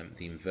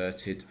the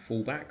inverted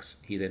fullbacks,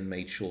 he then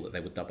made sure that they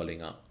were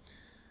doubling up,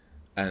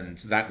 and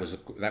that was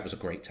a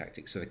great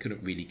tactic. So they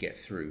couldn't really get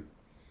through.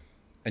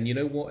 And you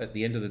know what? At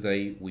the end of the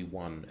day, we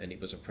won, and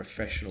it was a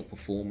professional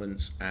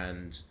performance.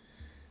 And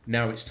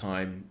now it's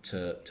time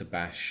to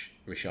bash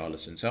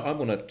Richarlison. So I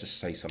want to just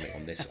say something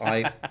on this.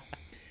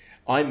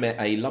 I met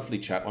a lovely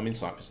chap. I'm in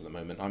Cyprus at the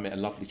moment. I met a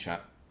lovely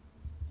chap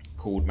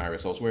called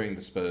Marius. I was wearing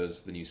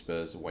the new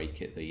Spurs away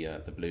kit,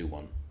 the blue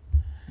one,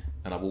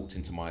 and I walked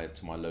into my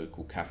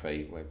local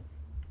cafe where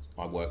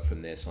I work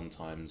from there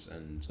sometimes,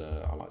 and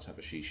I like to have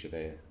a shisha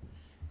there.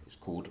 It's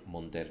called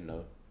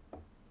Moderno,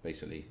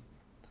 basically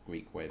the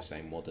Greek way of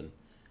saying modern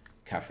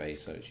cafe.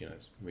 So it's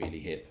it's really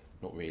hip.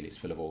 Not really. It's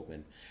full of old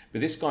men.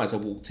 But this guy, as I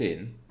walked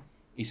in,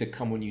 he said,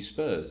 "Come on, you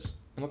Spurs."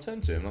 And I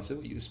turned to him and I said,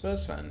 "What, you a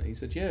Spurs fan?" And he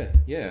said, "Yeah.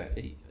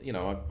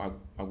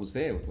 I was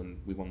there when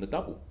we won the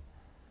double."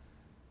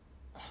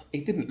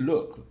 He didn't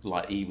look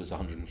like he was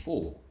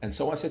 104. And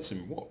so I said to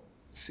him, "What,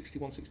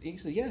 61, 60?" He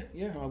said,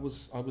 yeah, I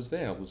was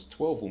there. I was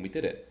 12 when we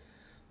did it.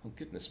 Oh,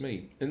 goodness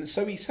me. And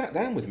so he sat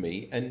down with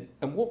me, and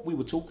what we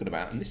were talking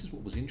about, and this is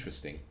what was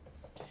interesting,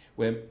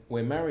 where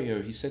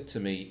Mario, he said to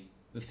me,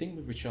 the thing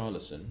with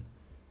Richarlison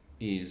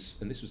is,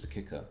 and this was the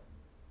kicker,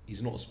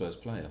 he's not a Spurs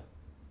player.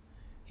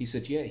 He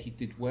said, yeah, he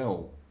did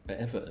well at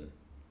Everton,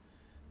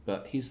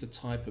 but he's the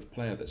type of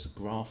player that's a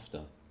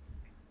grafter.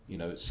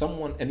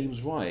 Someone, and he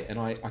was right, and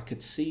I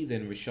could see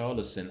then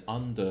Richarlison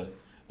under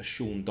a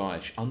Sean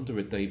Dyche, under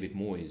a David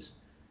Moyes,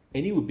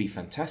 and he would be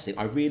fantastic.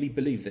 I really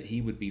believe that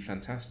he would be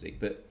fantastic,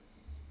 but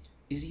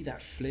is he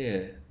that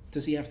flair?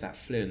 Does he have that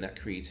flair and that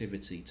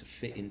creativity to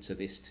fit into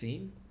this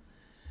team?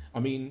 I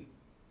mean,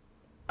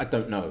 I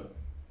don't know.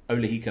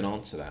 Only he can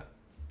answer that.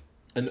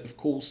 And of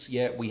course,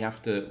 yeah, we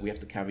have to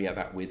caveat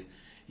that with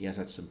he has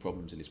had some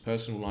problems in his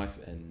personal life,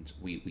 and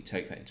we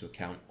take that into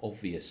account,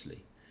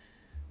 obviously.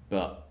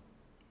 But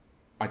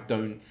I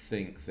don't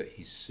think that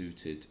he's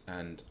suited,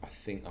 and I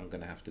think I'm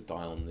going to have to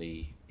die on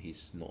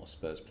he's not a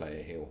Spurs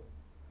player hill.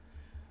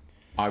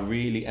 I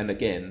really, and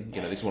again,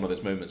 this is one of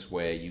those moments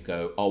where you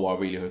go, oh, I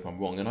really hope I'm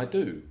wrong, and I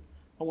do.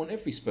 I want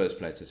every Spurs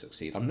player to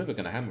succeed. I'm never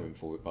going to hammer him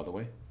for it, by the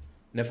way.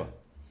 Never.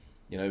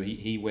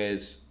 He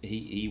wears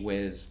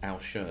our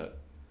shirt,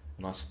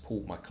 and I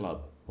support my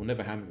club. I'll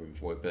never hammer him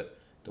for it, but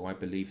do I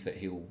believe that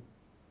he'll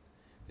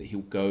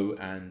go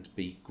and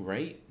be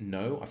great?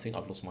 No, I think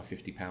I've lost my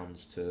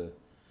 £50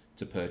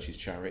 to purchase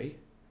charity,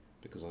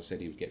 because I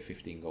said he would get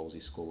 15 goals. He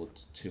scored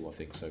 2, I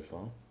think, so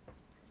far.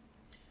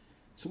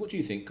 So what do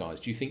you think, guys?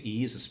 Do you think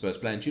he is a Spurs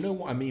player? And do you know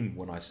what I mean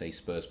when I say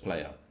Spurs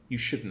player? You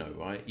should know,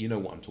 right? You know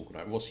what I'm talking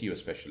about. Ross, you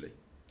especially.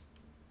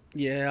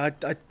 Yeah,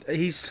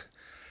 he's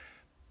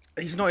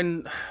not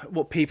in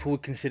what people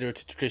would consider a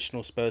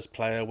traditional Spurs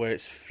player, where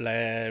it's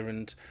flair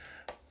and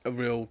a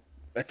real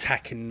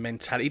attacking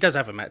mentality. He does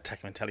have an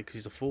attacking mentality because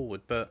he's a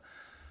forward, but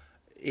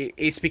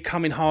it's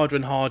becoming harder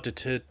and harder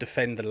to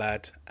defend the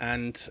lad.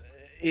 And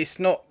it's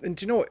not. And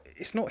do you know what?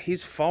 It's not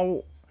his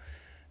fault.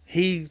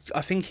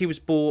 I think he was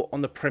bought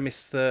on the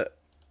premise that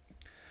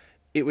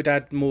it would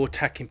add more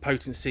attacking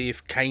potency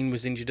if Kane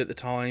was injured at the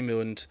time,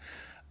 and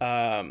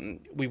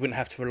we wouldn't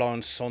have to rely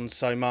on Son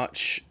so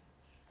much.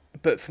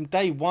 But from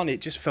day one,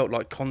 it just felt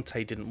like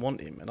Conte didn't want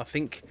him, and I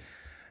think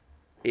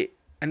it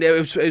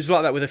was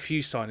like that with a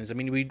few signings. I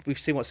mean, we've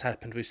seen what's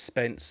happened with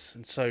Spence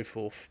and so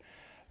forth,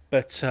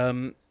 but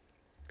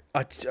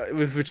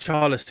With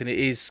Richarlison, it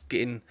is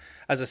getting,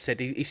 as I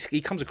said,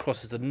 he comes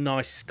across as the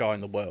nicest guy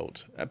in the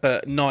world,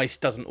 but nice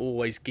doesn't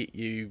always get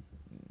you,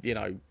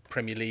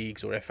 Premier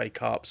Leagues or FA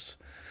Cups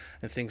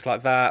and things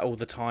like that all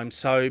the time.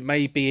 So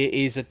maybe it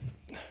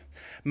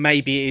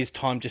is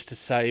time just to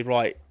say,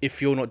 right,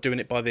 if you're not doing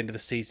it by the end of the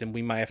season,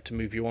 we may have to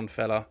move you on,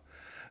 fella,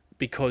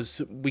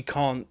 because we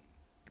can't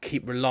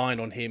keep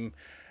relying on him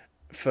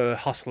for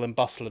hustle and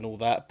bustle and all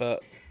that.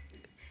 But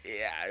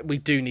yeah, we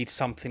do need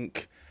something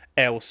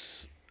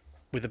else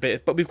with a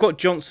bit. But we've got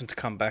Johnson to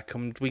come back,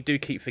 and we do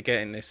keep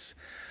forgetting this.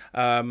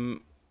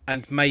 And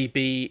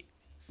maybe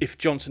if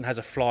Johnson has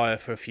a flyer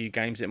for a few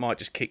games, it might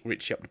just kick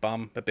Richie up the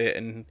bum a bit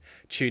and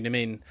tune him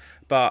in.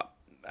 But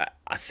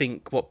I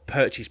think what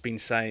Perchie's been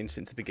saying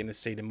since the beginning of the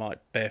season might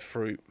bear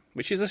fruit,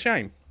 which is a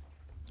shame.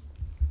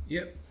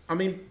 Yeah, I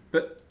mean,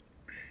 but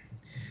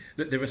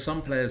look, there are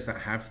some players that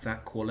have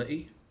that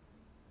quality.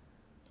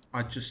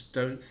 I just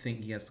don't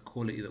think he has the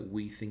quality that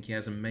we think he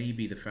has, and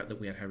maybe the fact that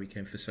we had Harry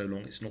Kane for so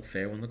long, it's not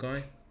fair on the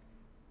guy.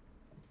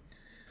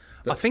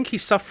 But I think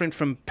he's suffering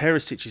from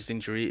Perisic's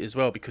injury as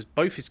well, because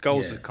both his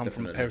goals have come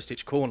from a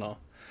Perisic corner.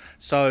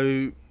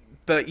 So,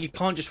 but you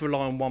can't just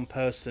rely on one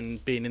person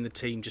being in the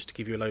team just to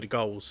give you a load of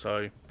goals,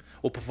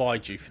 or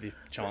provide you for the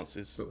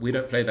chances. But we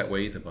don't play that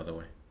way either, by the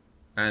way.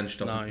 Ange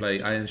doesn't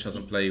play. Ange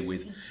doesn't play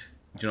with. Do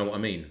you know what I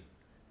mean?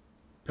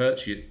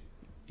 Perch,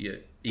 you're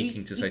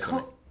eking to say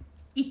something.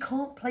 He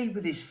can't play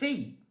with his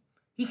feet.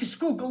 He can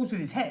score goals with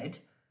his head,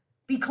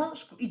 but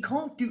he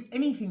can't do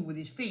anything with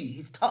his feet.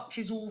 His touch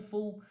is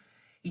awful.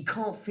 He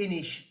can't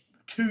finish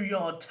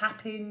 2-yard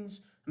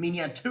tap-ins. I mean, he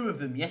had two of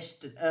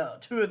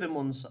them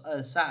on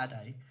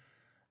Saturday.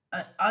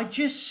 I've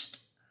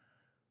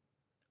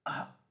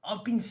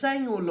been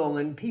saying all along,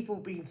 and people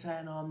have been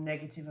saying, I'm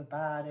negative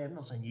about it. I'm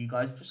not saying you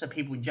guys, I've just said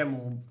people in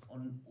general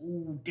on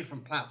all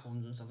different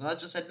platforms and stuff. And I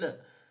just said,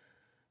 look,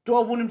 do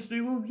I want him to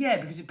do well? Yeah,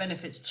 because it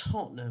benefits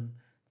Tottenham.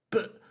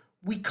 But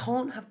we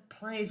can't have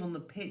players on the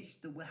pitch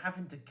that we're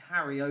having to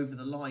carry over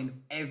the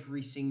line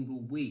every single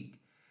week.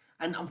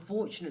 And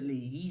unfortunately,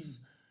 he's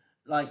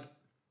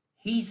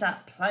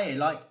that player.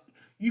 Like,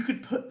 you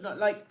could put,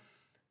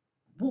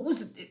 what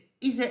was it?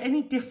 Is there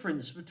any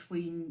difference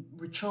between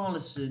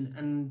Richarlison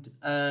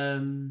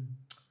and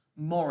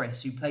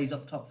Morris, who plays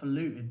up top for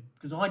Luton?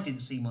 Because I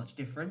didn't see much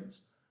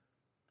difference.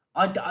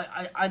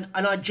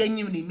 I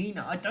genuinely mean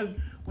that. I don't.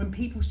 When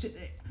people sit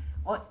there,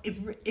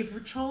 if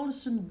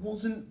Richarlison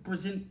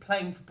wasn't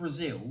playing for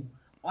Brazil,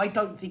 I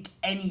don't think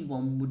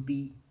anyone would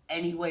be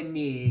anywhere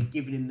near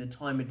giving him the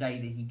time of day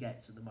that he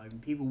gets at the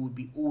moment. People would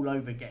be all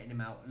over getting him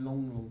out a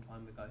long, long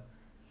time ago.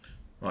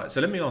 Right.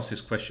 So let me ask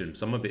this question,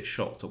 because I'm a bit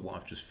shocked at what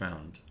I've just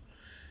found.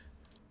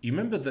 You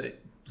remember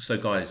that? So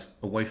guys,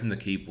 away from the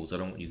keyboards, I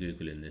don't want you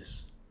googling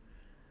this.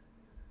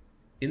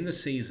 In the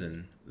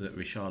season that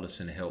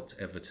Richarlison helped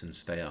Everton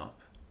stay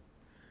up,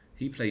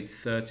 he played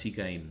 30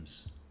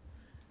 games.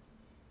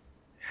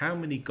 How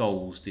many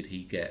goals did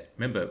he get?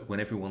 Remember when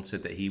everyone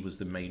said that he was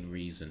the main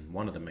reason,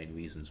 one of the main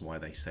reasons why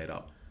they stayed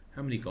up?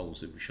 How many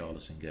goals did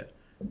Richarlison get?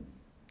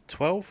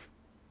 12?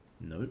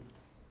 No.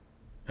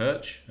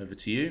 Perch, over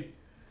to you.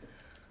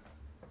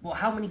 Well,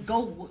 how many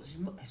goals?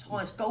 What's his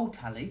highest goal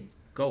tally?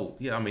 Goal.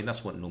 Yeah, I mean,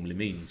 that's what it normally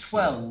means.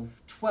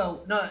 12.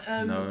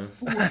 No.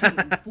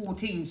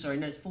 14, sorry,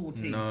 no, it's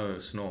 14. No,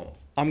 it's not.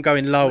 I'm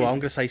going lower. I'm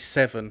going to say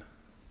 7.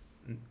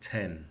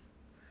 10.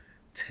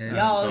 10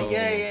 Oh, goals.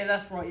 yeah,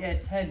 that's right, yeah,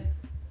 10.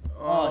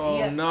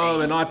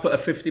 No, and I put a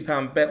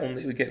 £50 bet on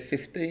that we get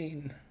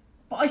 15.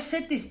 But I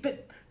said this,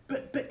 but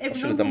I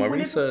should have done my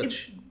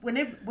research. When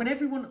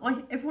everyone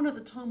at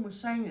the time was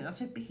saying it, I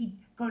said, but he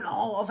going,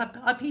 I've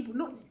had people,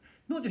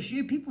 not just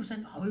you, people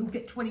saying, he'll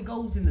get 20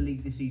 goals in the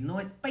league this season. I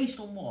went, based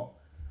on what?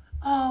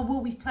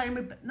 He's playing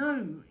with... No.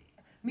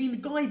 I mean, the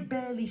guy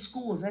barely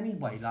scores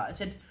anyway. Like I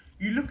said,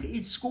 you look at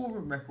his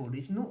scoring record,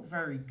 it's not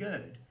very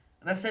good.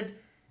 And I said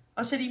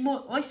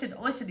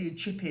he'd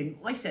chip in.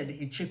 I said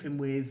he'd chip in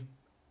with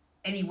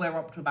anywhere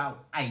up to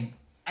about 8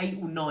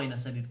 or 9. I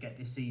said he'd get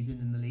this season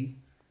in the league.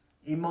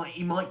 He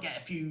might get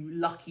a few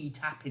lucky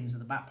tap-ins at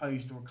the back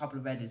post or a couple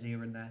of headers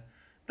here and there.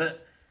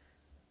 But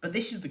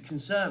this is the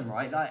concern,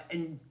 right? Like,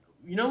 and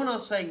you know when I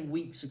was saying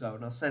weeks ago,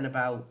 and I was saying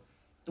about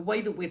the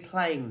way that we're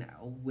playing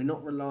now, we're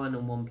not relying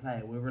on one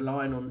player. We're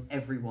relying on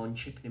everyone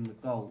chipping in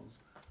with goals.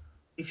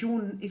 If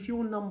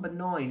your number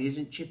 9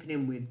 isn't chipping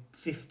in with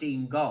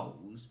 15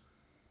 goals,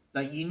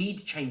 like, you need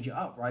to change it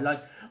up, right?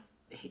 Like,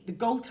 the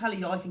goal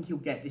tally I think he'll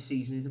get this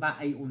season is about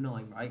 8 or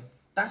 9, right?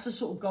 That's the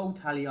sort of goal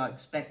tally I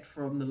expect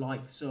from the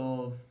likes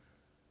of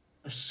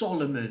a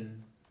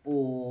Solomon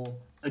or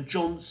a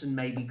Johnson,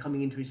 maybe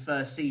coming into his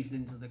first season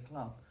into the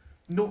club.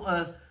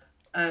 Not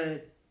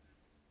a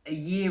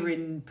year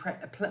in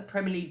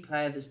Premier League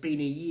player that's been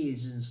here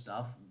years and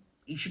stuff.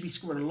 He should be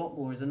scoring a lot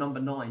more as a number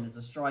 9, as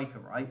a striker,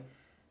 right?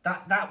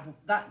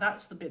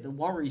 That's the bit that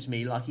worries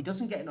me. Like, he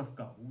doesn't get enough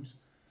goals.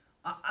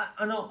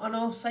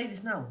 I'll say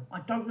this now.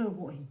 I don't know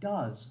what he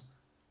does.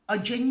 I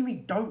genuinely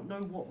don't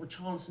know what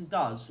Richarlison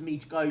does for me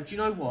to go, do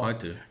you know what? I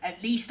do.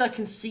 At least I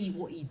can see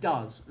what he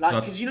does.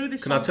 Like, because you know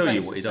this. Can I tell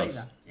you what he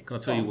does? Can I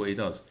tell you what he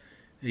does?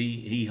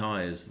 He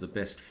hires the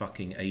best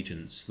fucking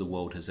agents the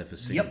world has ever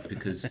seen. Yep.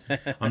 Because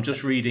I'm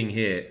just reading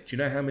here. Do you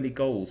know how many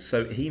goals?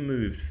 So he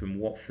moved from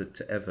Watford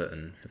to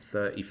Everton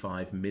for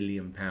 £35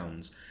 million,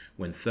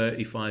 when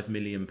 £35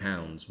 million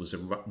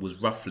was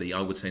roughly,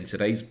 I would say,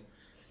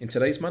 in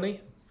today's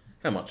money,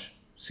 how much?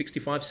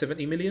 65,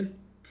 70 million?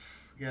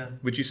 Yeah.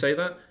 Would you say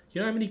that? You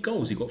know how many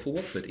goals he got for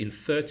Watford in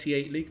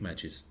 38 league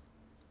matches?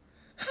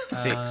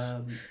 6.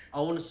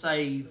 I want to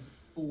say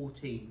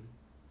 14.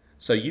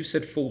 So you've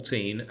said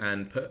 14,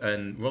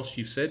 and Ross,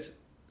 you've said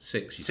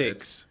 6. You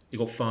 6. Said. You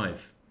got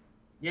 5.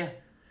 Yeah.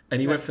 And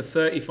he went for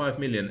 35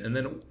 million, and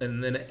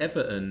then at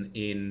Everton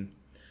in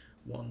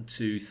 1,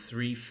 2,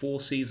 3,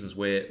 4 seasons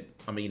where,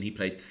 I mean, he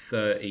played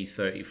 30,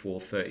 34,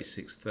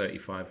 36,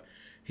 35.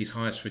 His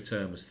highest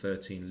return was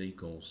 13 league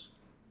goals.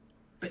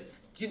 But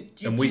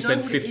And we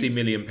spent £50 £50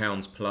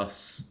 million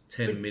plus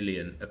 10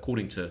 million,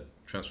 according to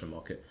Transfer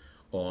Market,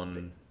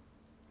 on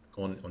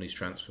his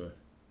transfer.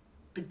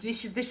 But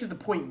this is the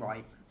point,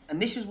 right?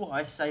 And this is what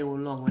I say all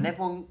along. When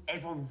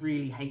everyone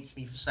really hates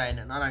me for saying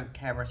it, and I don't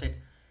care. I said,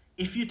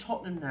 if you're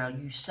Tottenham now,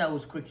 you sell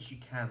as quick as you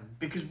can,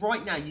 because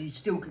right now you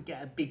still could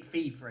get a big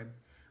fee for him,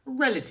 a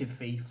relative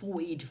fee,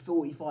 40 to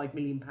 45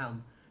 million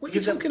pound. What are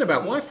you talking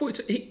about? Why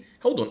 40?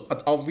 Hold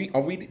on, I'll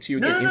read it to you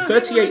again. No, in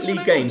 38 hang on.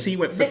 league games, he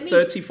went for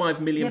 £35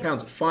 million,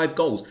 5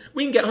 goals.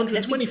 We can get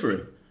 120 for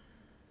him.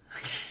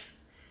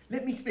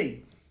 Let me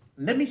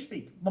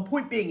speak. My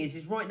point being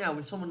is right now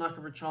with someone like a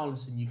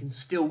Richarlison, you can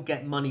still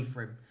get money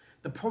for him.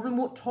 The problem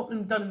what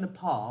Tottenham done in the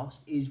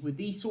past is with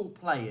these sort of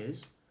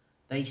players,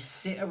 they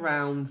sit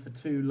around for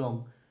too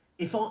long.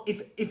 If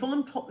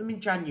I'm Tottenham in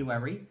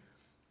January,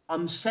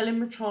 I'm selling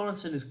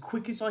Richarlison as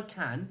quick as I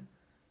can,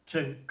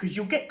 because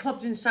you'll get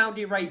clubs in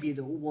Saudi Arabia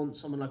that will want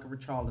someone like a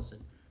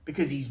Richarlison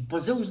because he's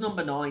Brazil's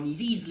number 9,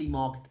 he's easily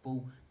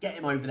marketable. Get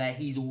him over there,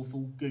 he's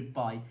awful,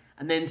 goodbye.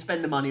 And then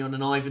spend the money on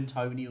an Ivan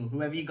Toney or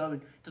whoever you go.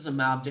 Doesn't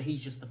matter,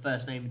 he's just the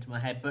first name into my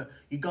head. But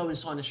you go and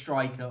sign a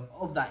striker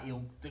of that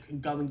ilk that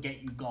can go and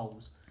get you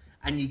goals.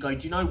 And you go,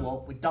 do you know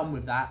what? We're done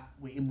with that.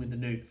 We're in with the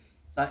new.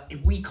 Like,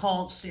 if we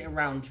can't sit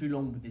around too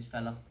long with this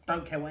fella,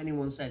 don't care what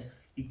anyone says,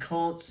 you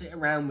can't sit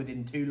around with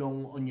him too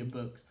long on your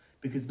books.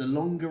 Because the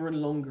longer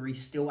and longer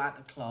he's still at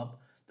the club,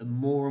 the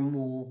more and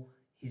more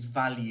his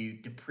value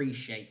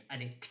depreciates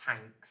and it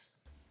tanks.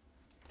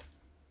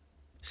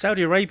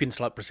 Saudi Arabians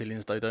like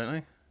Brazilians, though, don't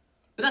they?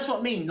 But that's what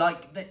I mean.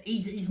 Like,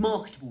 he's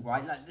marketable,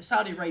 right? Like, the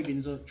Saudi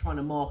Arabians are trying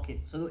to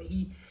market, so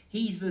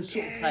he's the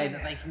sort of player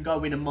that they can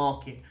go in and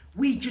market.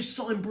 We just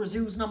signed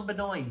Brazil's number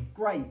 9.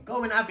 Great,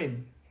 go and have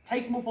him.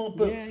 Take him off our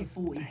books for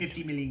 40,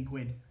 50 million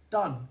quid.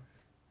 Done.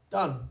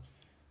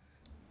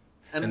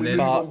 And we move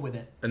on with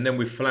it. And then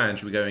with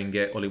Flange, we go and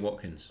get Ollie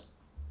Watkins.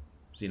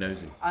 He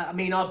knows him. I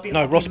mean, I'd be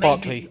Ross amazed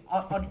Barkley.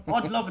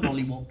 I'd love an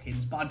Ollie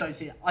Watkins, but I don't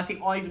see it. I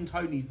think Ivan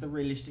Toney's the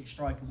realistic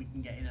striker we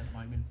can get in at the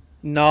moment.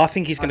 No, I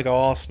think he's going to go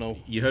Arsenal.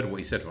 You heard what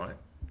he said, right?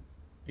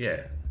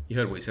 Yeah, you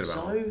heard what he said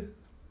about him.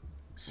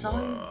 So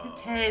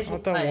who cares what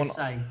I don't players want-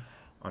 say?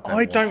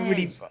 I don't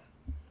really.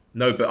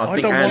 No, but I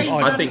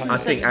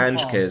think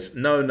Ange cares.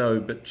 No,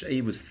 but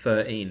he was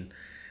 13.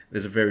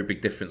 There's a very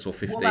big difference, or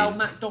 15. What about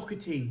Matt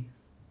Doherty?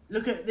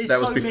 Look at this.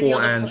 That was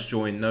before Ange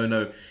joined.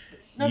 No.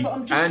 But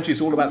I'm just- Ange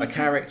is all about the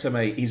character,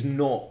 mate. He's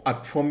not. I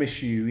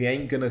promise you, he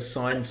ain't gonna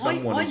sign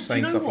someone who's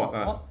saying stuff like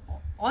that.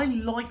 I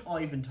like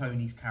Ivan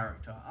Toney's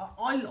character.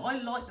 I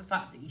like the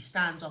fact that he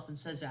stands up and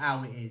says it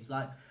how it is.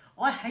 Like,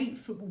 I hate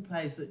football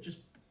players that just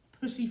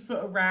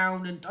pussyfoot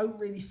around and don't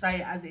really say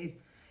it as it is.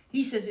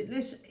 He says it.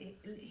 Listen,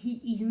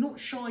 he's not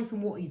shy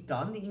from what he's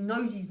done. He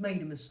knows he's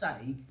made a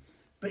mistake.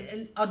 But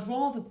I'd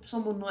rather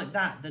someone like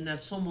that than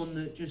have someone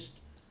that just,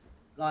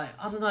 like,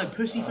 I don't know,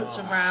 pussyfoots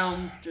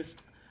around.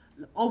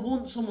 I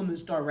want someone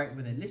that's direct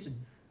with it.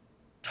 Listen,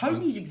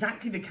 Tony's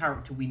exactly the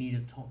character we need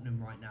at Tottenham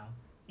right now.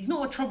 He's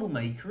not a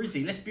troublemaker, is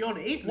he? Let's be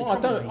honest. He's I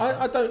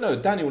don't know.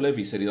 Daniel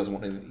Levy said he doesn't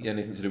want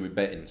anything to do with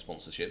betting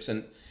sponsorships,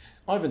 and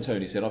Ivan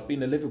Toney said, "I've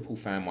been a Liverpool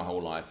fan my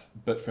whole life,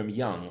 but from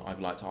young I've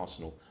liked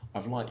Arsenal.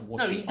 I've liked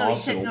watching Arsenal."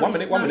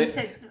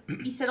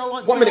 He said, "I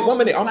like." One minute.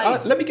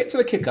 Let me get to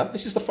the kicker.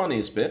 This is the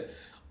funniest bit.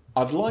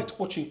 I've liked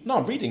watching. No,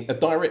 I'm reading a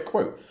direct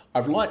quote.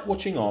 I've liked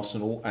watching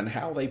Arsenal and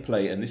how they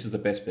play, and this is the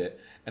best bit,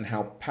 and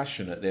how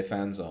passionate their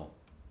fans are.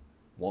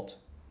 What?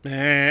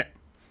 Yeah.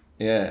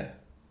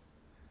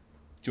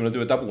 Do you want to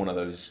do a double one of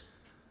those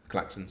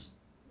klaxons?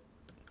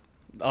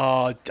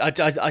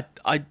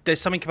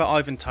 There's something about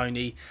Ivan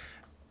Toney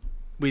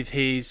with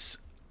his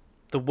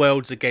 "the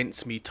world's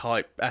against me"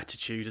 type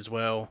attitude as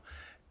well.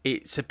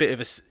 It's just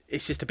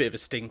a bit of a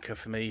stinker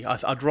for me.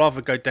 I'd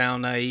rather go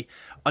down I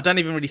don't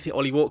even really think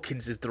Ollie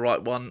Watkins is the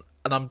right one,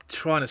 and I'm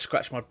trying to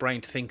scratch my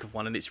brain to think of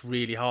one, and it's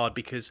really hard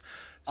because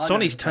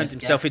Sonny's turned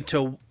himself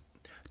into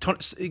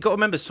you got to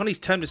remember, Sonny's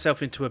turned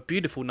himself into a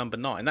beautiful number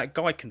 9. That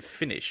guy can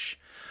finish,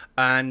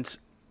 and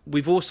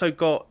we've also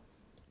got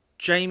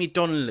Jamie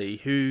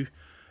Donnelly, who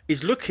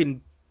is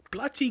looking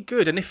bloody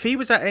good. And if he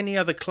was at any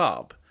other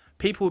club,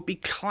 people would be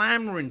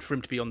clamouring for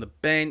him to be on the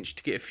bench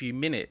to get a few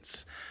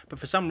minutes. But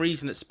for some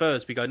reason at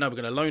Spurs, we go, no, we're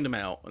going to loan them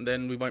out, and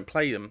then we won't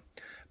play them.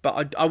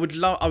 But I would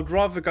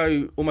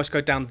rather almost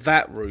go down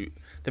that route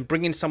than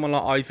bring in someone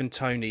like Ivan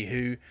Toney,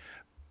 who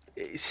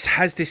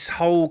has this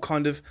whole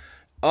kind of,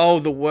 oh,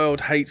 the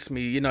world hates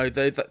me,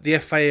 the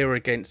FA are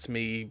against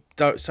me,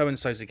 so and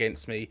so's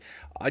against me.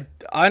 I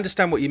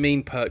understand what you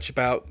mean, Perch,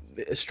 about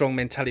a strong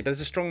mentality, but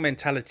there's a strong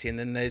mentality, and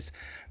then there's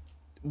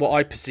what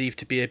I perceive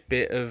to be a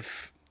bit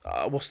of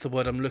what's the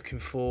word I'm looking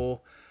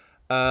for,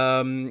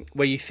 where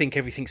you think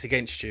everything's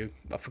against you.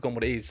 I've forgotten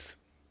what it is.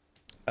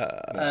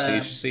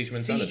 Siege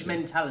mentality. Siege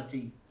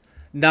mentality.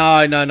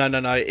 No.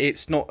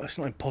 It's not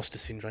imposter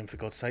syndrome, for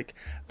God's sake.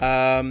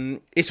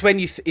 It's when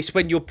it's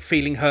when you're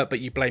feeling hurt but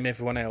you blame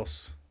everyone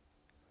else.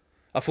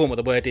 I forget what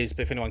the word is,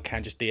 but if anyone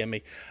can, just DM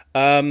me.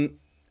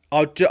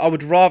 I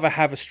would rather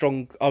have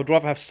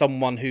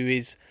someone who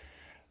is,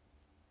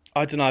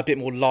 I don't know, a bit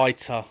more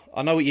lighter.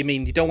 I know what you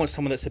mean. You don't want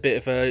someone that's a bit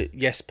of a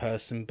yes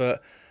person,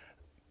 but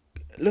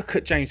look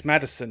at James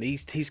Maddison.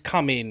 He's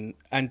come in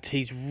and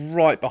he's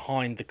right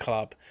behind the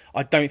club.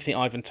 I don't think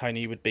Ivan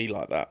Toney would be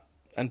like that.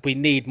 And we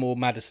need more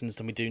Maddisons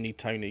than we do need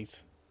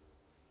Tonys.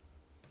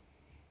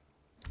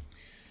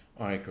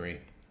 I agree.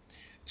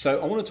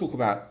 So I want to talk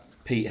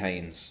about Pete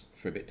Haynes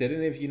for a bit. Did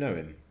any of you know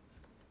him?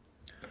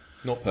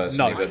 Not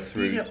personally, but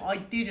through... I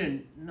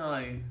didn't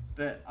know,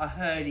 but I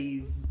heard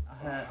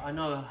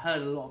I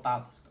heard a lot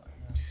about this guy.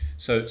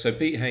 Yeah. So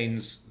Pete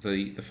Haynes,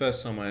 the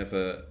first time I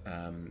ever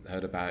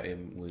heard about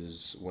him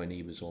was when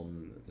he was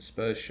on the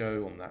Spurs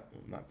show, on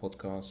that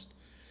podcast.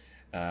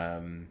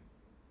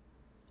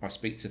 I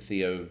speak to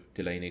Theo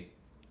Delaney,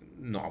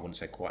 I wouldn't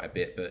say quite a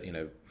bit, but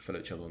follow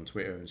each other on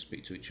Twitter and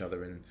speak to each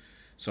other, and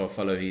so I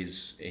follow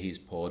his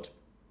pod,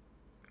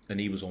 and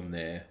he was on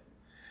there,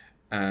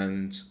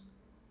 and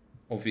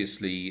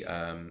obviously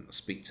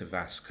speak to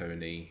Vas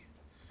Coney,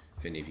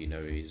 if any of you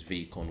know, he's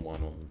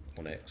VCon1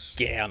 on X.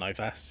 Yeah, I know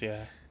Vas.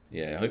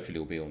 Yeah. Hopefully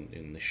he'll be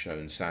in this show,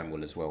 and Sam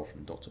will as well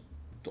from Dr.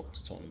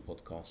 Tottenham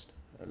podcast.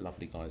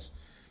 Lovely guys,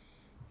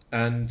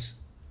 and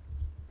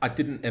I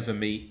didn't ever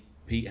meet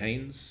Pete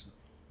Haynes.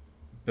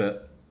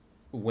 But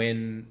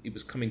when it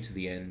was coming to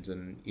the end,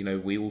 and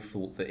we all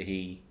thought that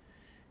he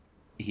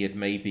had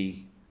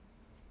maybe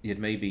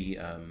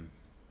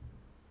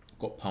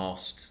got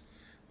past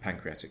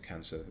pancreatic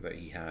cancer that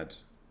he had,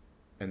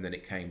 and then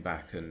it came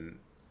back and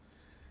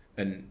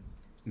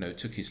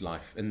took his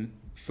life. And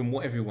from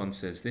what everyone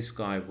says, this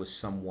guy was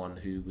someone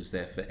who was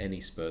there for any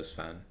Spurs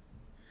fan,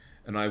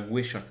 and I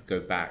wish I could go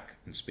back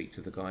and speak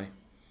to the guy.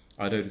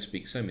 I'd only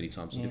speak so many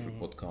times on different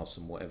podcasts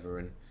and whatever,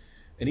 and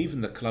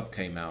even the club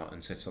came out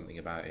and said something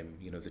about him,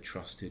 the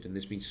trusted, and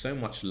there's been so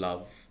much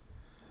love.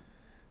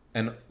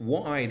 And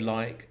what I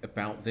like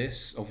about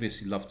this,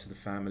 obviously love to the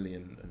family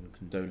and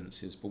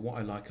condolences, but what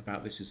I like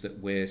about this is that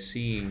we're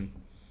seeing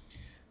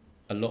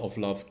a lot of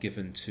love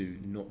given to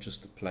not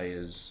just the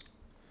players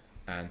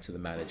and to the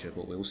manager,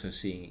 but we're also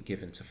seeing it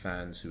given to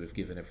fans who have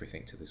given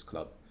everything to this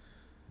club.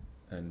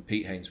 And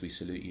Pete Haynes, we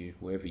salute you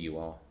wherever you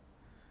are.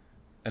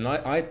 And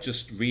I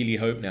just really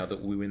hope now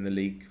that we win the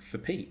league for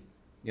Pete.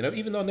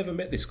 Even though I never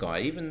met this guy,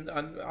 I don't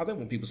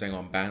want people saying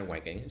I'm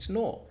bandwagoning. It's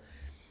not.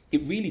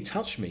 It really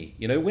touched me,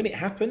 when it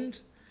happened.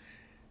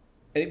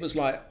 And it was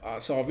like,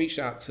 so I reached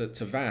out to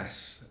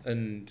Vas,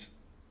 and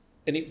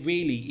it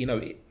really,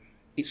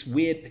 it's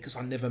weird because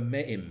I never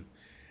met him,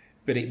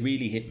 but it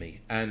really hit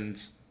me.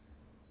 And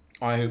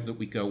I hope that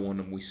we go on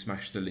and we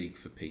smash the league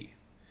for Pete,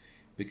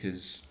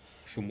 because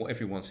from what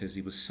everyone says,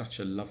 he was such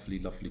a lovely,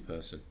 lovely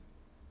person.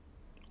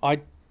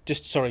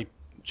 Sorry,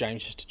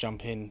 James, just to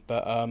jump in,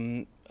 but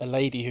a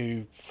lady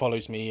who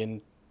follows me,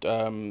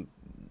 and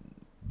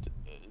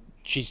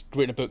she's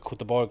written a book called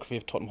The Biography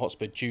of Tottenham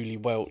Hotspur, Julie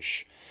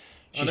Welch.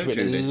 She's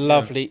written Julie, a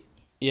lovely,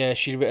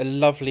 she wrote a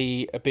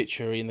lovely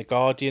obituary in The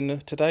Guardian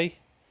today,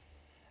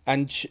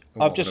 and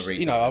I've just,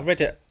 I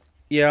read it.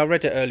 Yeah, I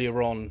read it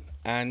earlier on,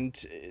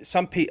 and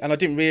and I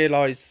didn't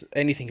realise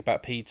anything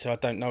about Peter. I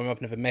don't know him.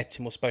 I've never met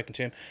him or spoken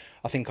to him.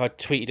 I think I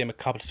tweeted him a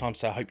couple of times,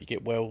 saying I hope you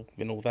get well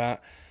and all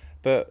that.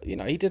 But,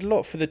 he did a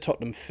lot for the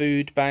Tottenham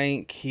Food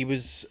Bank. He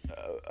was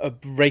a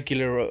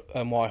regular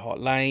at White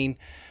Hart Lane.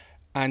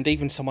 And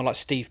even someone like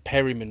Steve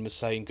Perryman was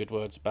saying good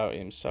words about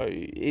him. So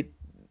the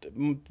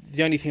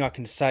only thing I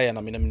can say, and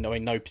I'm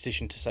in no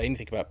position to say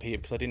anything about Peter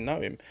because I didn't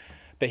know him,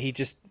 but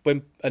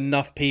when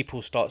enough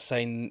people start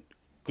saying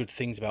good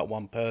things about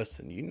one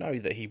person,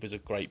 that he was a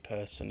great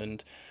person.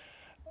 And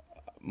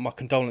my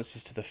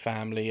condolences to the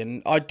family.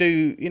 And I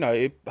do,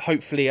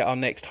 hopefully at our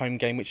next home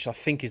game, which I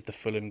think is the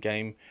Fulham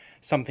game,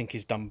 something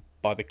is done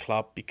by the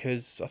club,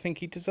 because I think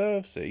he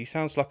deserves it. He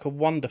sounds like a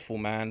wonderful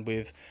man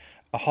with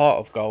a heart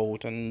of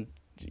gold, and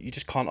you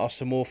just can't ask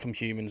for more from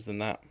humans than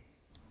that.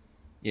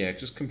 Yeah,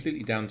 just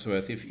completely down to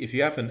earth. If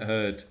you haven't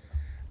heard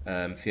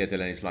Theo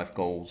Delaney's Life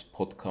Goals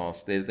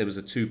podcast, there was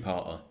a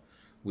two-parter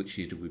which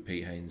he did with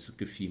Pete Haynes a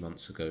good few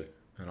months ago,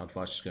 and I'd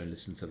advise you to go and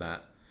listen to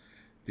that,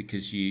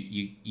 because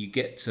you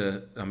get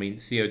to,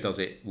 Theo does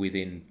it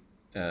within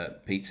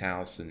Pete's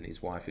house, and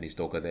his wife and his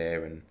dog are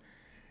there, and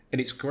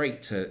it's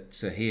great to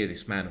hear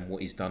this man and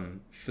what he's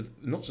done for,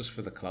 not just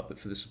for the club, but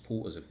for the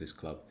supporters of this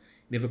club.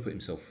 Never put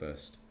himself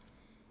first.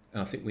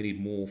 And I think we need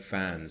more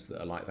fans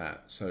that are like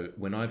that. So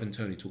when Ivan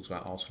Toney talks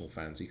about Arsenal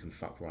fans, he can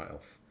fuck right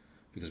off,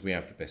 because we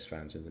have the best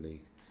fans in the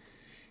league.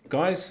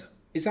 Guys,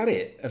 is that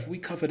it? Have we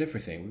covered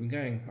everything? We've been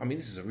going... I mean,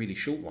 this is a really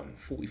short one,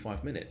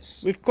 45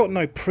 minutes. We've got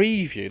no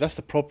preview. That's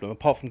the problem,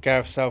 apart from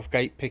Gareth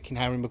Southgate picking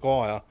Harry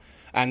Maguire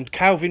and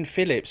Calvin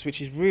Phillips,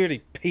 which is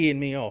really peeing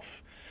me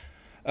off.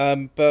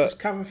 But Does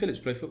Calvin Phillips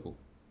play football?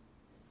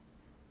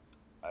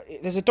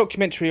 there's a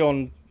documentary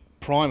on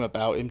Prime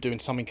about him doing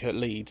something at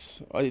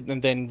Leeds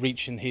and then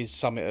reaching his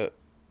summit at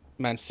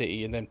Man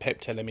City, and then Pep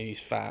telling me he's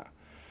fat.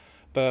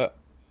 But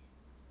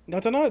I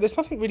don't know. There's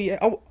nothing really...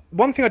 Oh,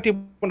 one thing I did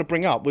want to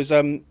bring up was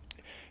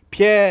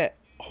Pierre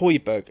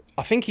Højbjerg.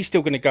 I think he's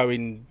still going to go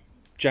in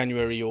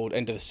January or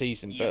end of the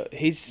season, but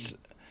his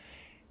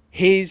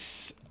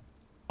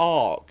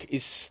arc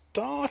is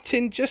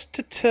starting just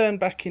to turn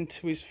back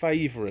into his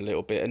favour a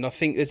little bit, and I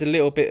think there's a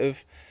little bit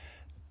of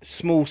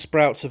small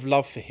sprouts of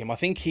love for him. I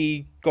think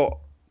he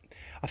got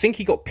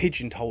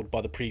pigeonholed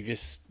by the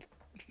previous...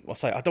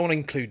 I don't want to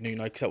include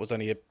Nuno because that was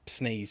only a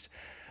sneeze,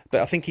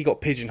 but I think he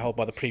got pigeonholed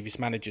by the previous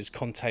managers,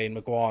 Conte and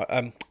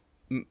Maguire,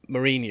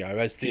 Mourinho,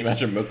 as this... Can you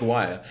imagine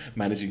Maguire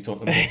managing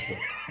Tottenham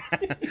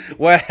Hotspur?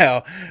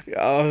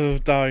 Well,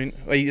 don't.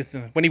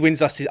 When he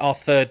wins us our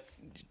third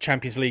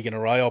Champions League in a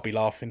row, I'll be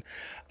laughing.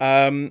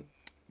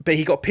 But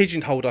he got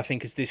pigeonholed, I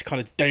think, as this kind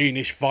of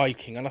Danish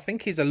Viking, and I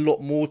think he's a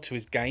lot more to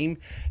his game,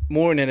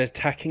 more in an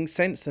attacking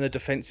sense than a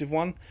defensive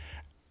one.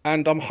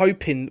 And I'm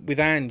hoping with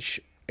Ange,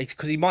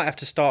 because he might have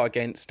to start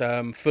against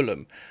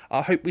Fulham,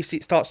 I hope we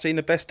start seeing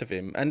the best of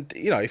him. And,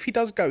 you know, if he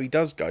does go, he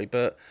does go.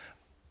 But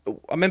I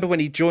remember when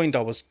he joined,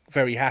 I was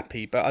very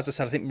happy. But as I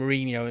said, I think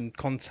Mourinho and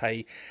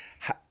Conte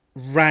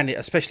ran it,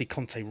 especially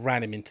Conte,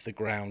 ran him into the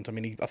ground. I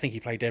mean, I think he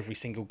played every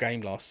single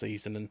game last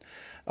season, and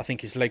I think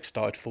his legs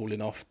started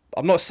falling off.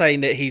 I'm not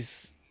saying that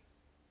he's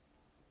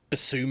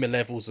Basuma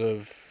levels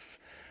of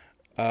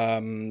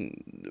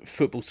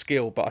football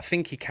skill, but I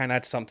think he can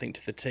add something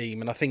to the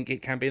team, and I think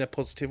it can be in a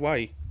positive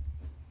way.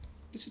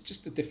 It's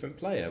just a different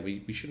player.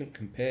 We shouldn't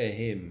compare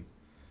him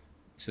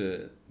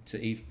to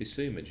Yves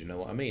Bissouma. Do you know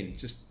what I mean?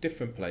 Just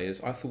different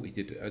players. I thought I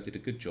did a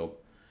good job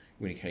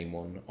when he came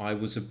on. I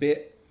was a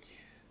bit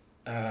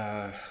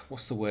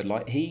what's the word?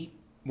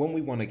 When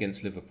we won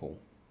against Liverpool,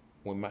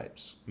 when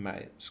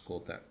Matip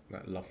scored that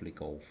lovely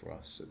goal for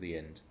us at the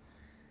end,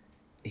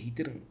 he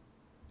didn't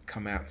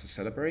come out to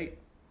celebrate.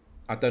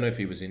 I don't know if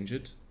he was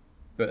injured,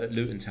 but at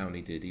Luton Town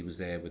he did. He was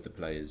there with the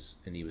players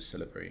and he was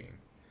celebrating.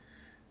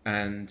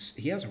 And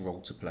he has a role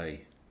to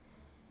play.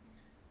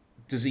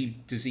 Does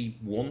he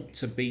want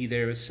to be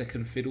there as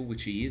second fiddle,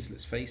 which he is,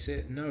 let's face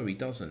it? No, he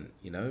doesn't.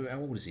 You know, how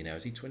old is he now?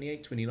 Is he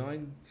 28,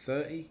 29,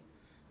 30?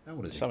 How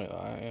old is he? Something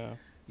like that, yeah.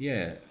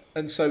 Yeah.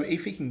 And so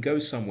if he can go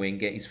somewhere and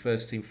get his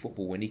first team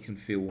football when he can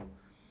feel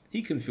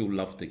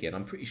loved again,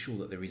 I'm pretty sure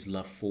that there is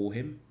love for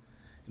him.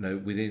 You know,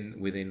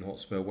 within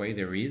Hotspur Way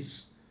there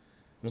is.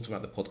 I'm not talking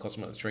about the podcast,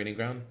 I'm about the training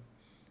ground.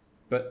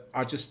 But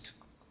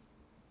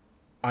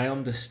I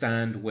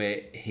understand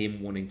where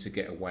him wanting to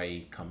get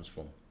away comes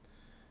from.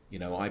 You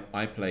know,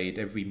 I played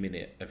every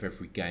minute of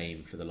every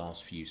game for the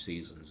last few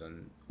seasons,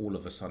 and all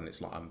of a sudden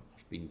it's like I've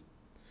been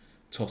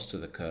tossed to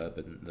the curb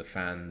and the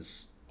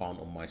fans aren't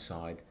on my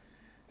side.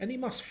 And he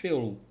must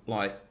feel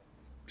like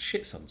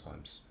shit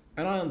sometimes.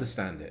 And I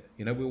understand it.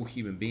 You know, we're all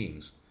human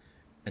beings.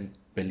 And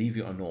believe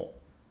it or not,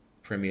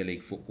 Premier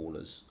League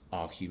footballers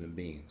are human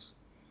beings.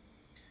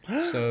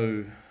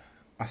 So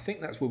I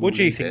think that's where we'll What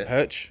do you leave think, it.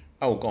 Perch?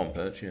 Oh, go on,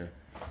 Perch, yeah.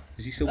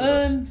 Is he still with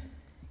us?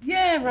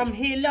 Yeah, I'm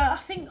here. Look, I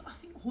think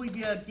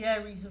Højbjerg,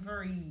 yeah, he's a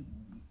very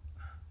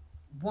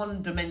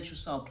one-dimensional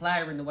style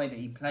player in the way that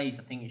he plays.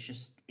 I think it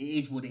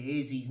is what it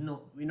is. He's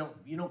not.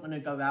 You're not going to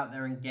go out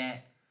there and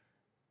get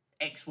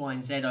X, Y,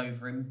 and Z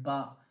over him.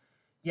 But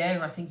yeah,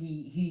 I think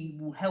he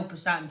will help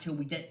us out until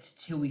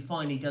he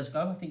finally does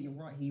go. I think you're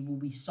right. He will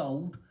be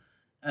sold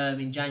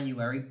in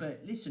January.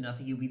 But listen, I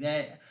think he'll be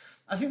there.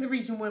 I think the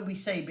reason when we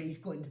say, but he's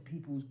got into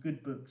people's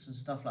good books and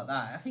stuff like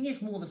that, I think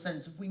it's more the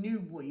sense of we knew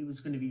what he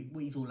was going to be,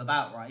 what he's all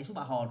about, right? It's all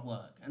about hard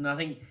work. And I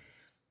think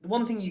the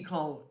one thing you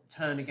can't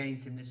turn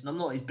against him, listen, I'm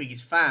not his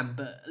biggest fan,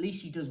 but at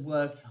least he does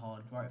work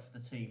hard, right, for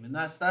the team. And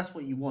that's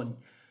what you want.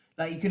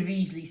 Like, you could have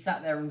easily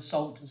sat there and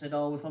sulked and said,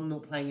 oh, if I'm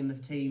not playing in the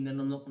team, then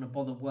I'm not going to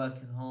bother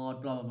working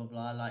hard, blah, blah,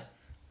 blah, blah. Like,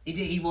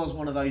 he was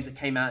one of those that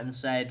came out and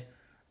said,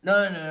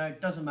 no,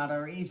 it doesn't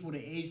matter. It is what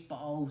it is, but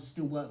I'll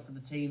still work for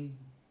the team,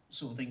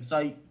 sort of thing.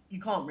 So you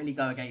can't really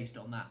go against it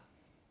on that.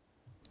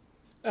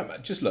 No,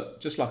 just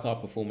like our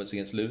performance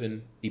against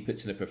Luton, he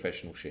puts in a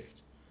professional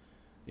shift.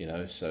 You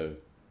know, so...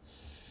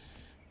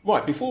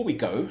 Right, before we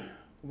go,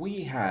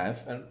 we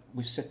have, and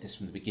we've said this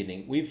from the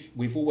beginning,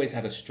 we've always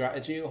had a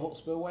strategy at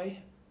Hotspur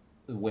Way,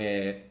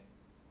 where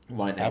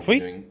right now have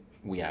we?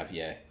 have,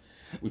 yeah.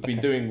 We've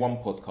been doing one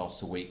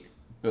podcast a week,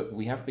 but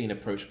we have been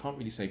approached, I can't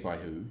really say by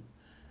who.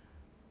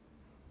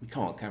 We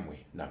can't, can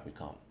we? No, we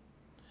can't.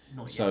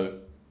 Not yet. So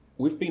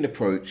we've been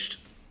approached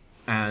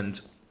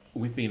and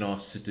we've been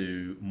asked to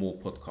do more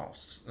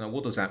podcasts. Now,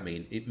 what does that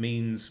mean? It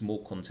means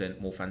more content,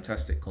 more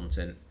fantastic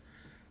content.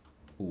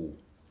 Ooh.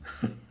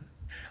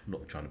 I'm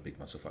not trying to big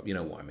myself up. You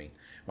know what I mean,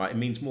 right? It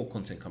means more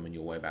content coming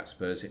your way about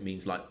Spurs. It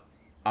means like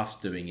us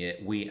doing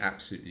it. We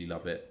absolutely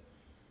love it.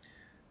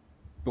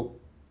 But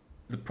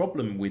the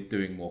problem with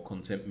doing more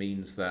content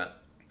means that,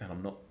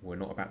 and we're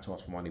not about to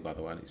ask for money, by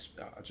the way.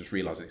 I just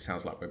realised it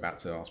sounds like we're about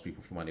to ask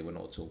people for money. We're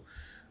not at all.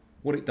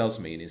 What it does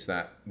mean is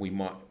that we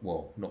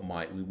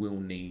will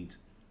need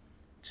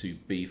to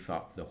beef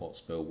up the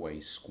Hotspur Way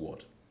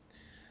squad.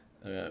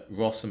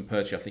 Ross and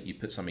Perchy, I think you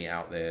put something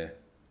out there.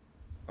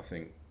 I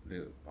think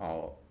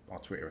our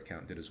Twitter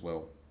account did as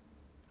well.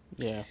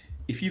 Yeah.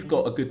 If you've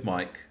got a good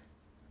mic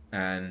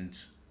and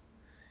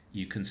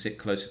you can sit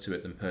closer to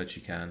it than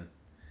Perchy can,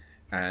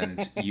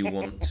 and you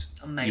want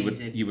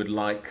Amazing. you would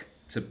like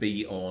to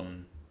be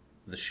on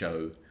the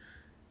show,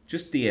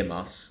 just DM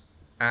us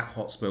at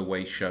Hotspur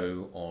Way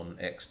Show on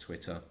X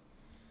Twitter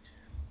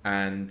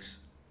and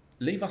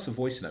leave us a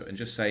voice note and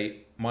just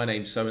say, my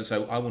name's so and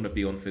so, I want to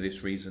be on for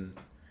this reason,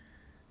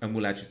 and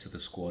we'll add you to the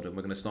squad. And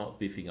we're going to start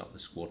beefing up the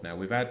squad now.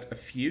 We've had a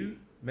few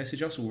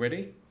message us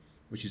already,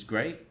 which is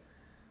great.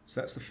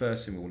 So that's the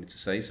first thing we wanted to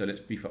say. So let's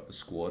beef up the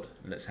squad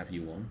and let's have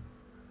you on.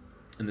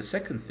 And the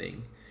second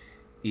thing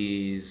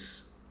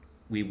is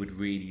we would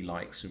really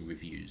like some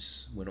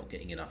reviews. We're not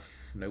getting enough,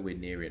 nowhere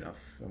near enough,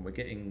 and we're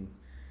getting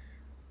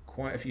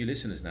quite a few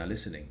listeners now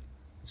listening.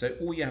 So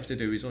all you have to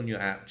do is on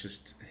your app,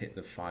 just hit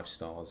the 5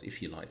 stars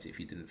if you liked it. If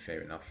you didn't,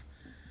 fair enough,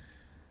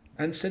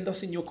 and send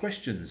us in your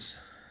questions.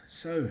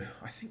 So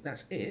I think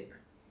that's it,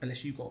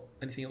 unless you've got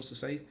anything else to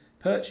say.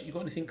 Perch, you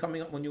got anything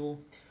coming up on your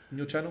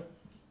channel?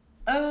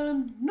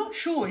 Not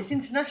sure. It's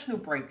international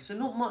break, so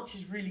not much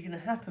is really going to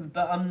happen.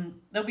 But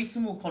there'll be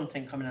some more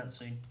content coming out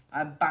soon.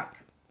 I'm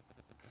back,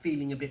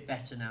 feeling a bit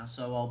better now,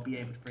 so I'll be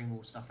able to bring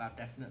more stuff out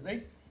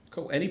definitely.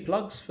 Cool. Any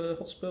plugs for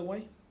Hotspur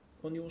Way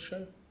on your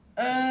show?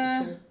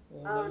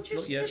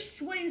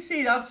 Just wait and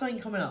see. I have something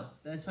coming up.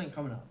 There's something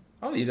coming up.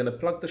 Oh, you're going to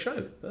plug the show.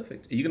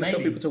 Perfect. Are you going to tell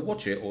Maybe. people to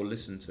watch it or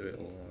listen to it?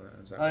 Or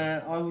is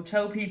that I will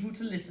tell people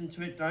to listen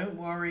to it. Don't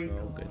worry.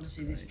 Oh, God, good.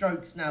 honestly, this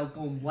joke's now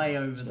gone way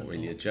over It's the not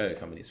really a top.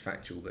 joke. I mean, it's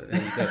factual, but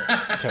there you go.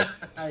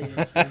 Hey,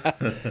 it's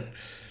true.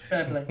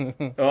 Fair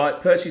play. All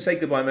right, Percy, say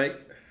goodbye, mate.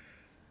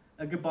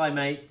 Goodbye,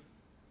 mate.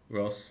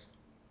 Ross.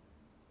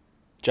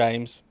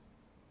 James.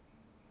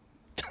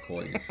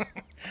 Boys.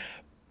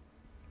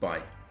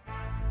 Bye.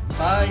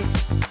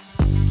 Bye.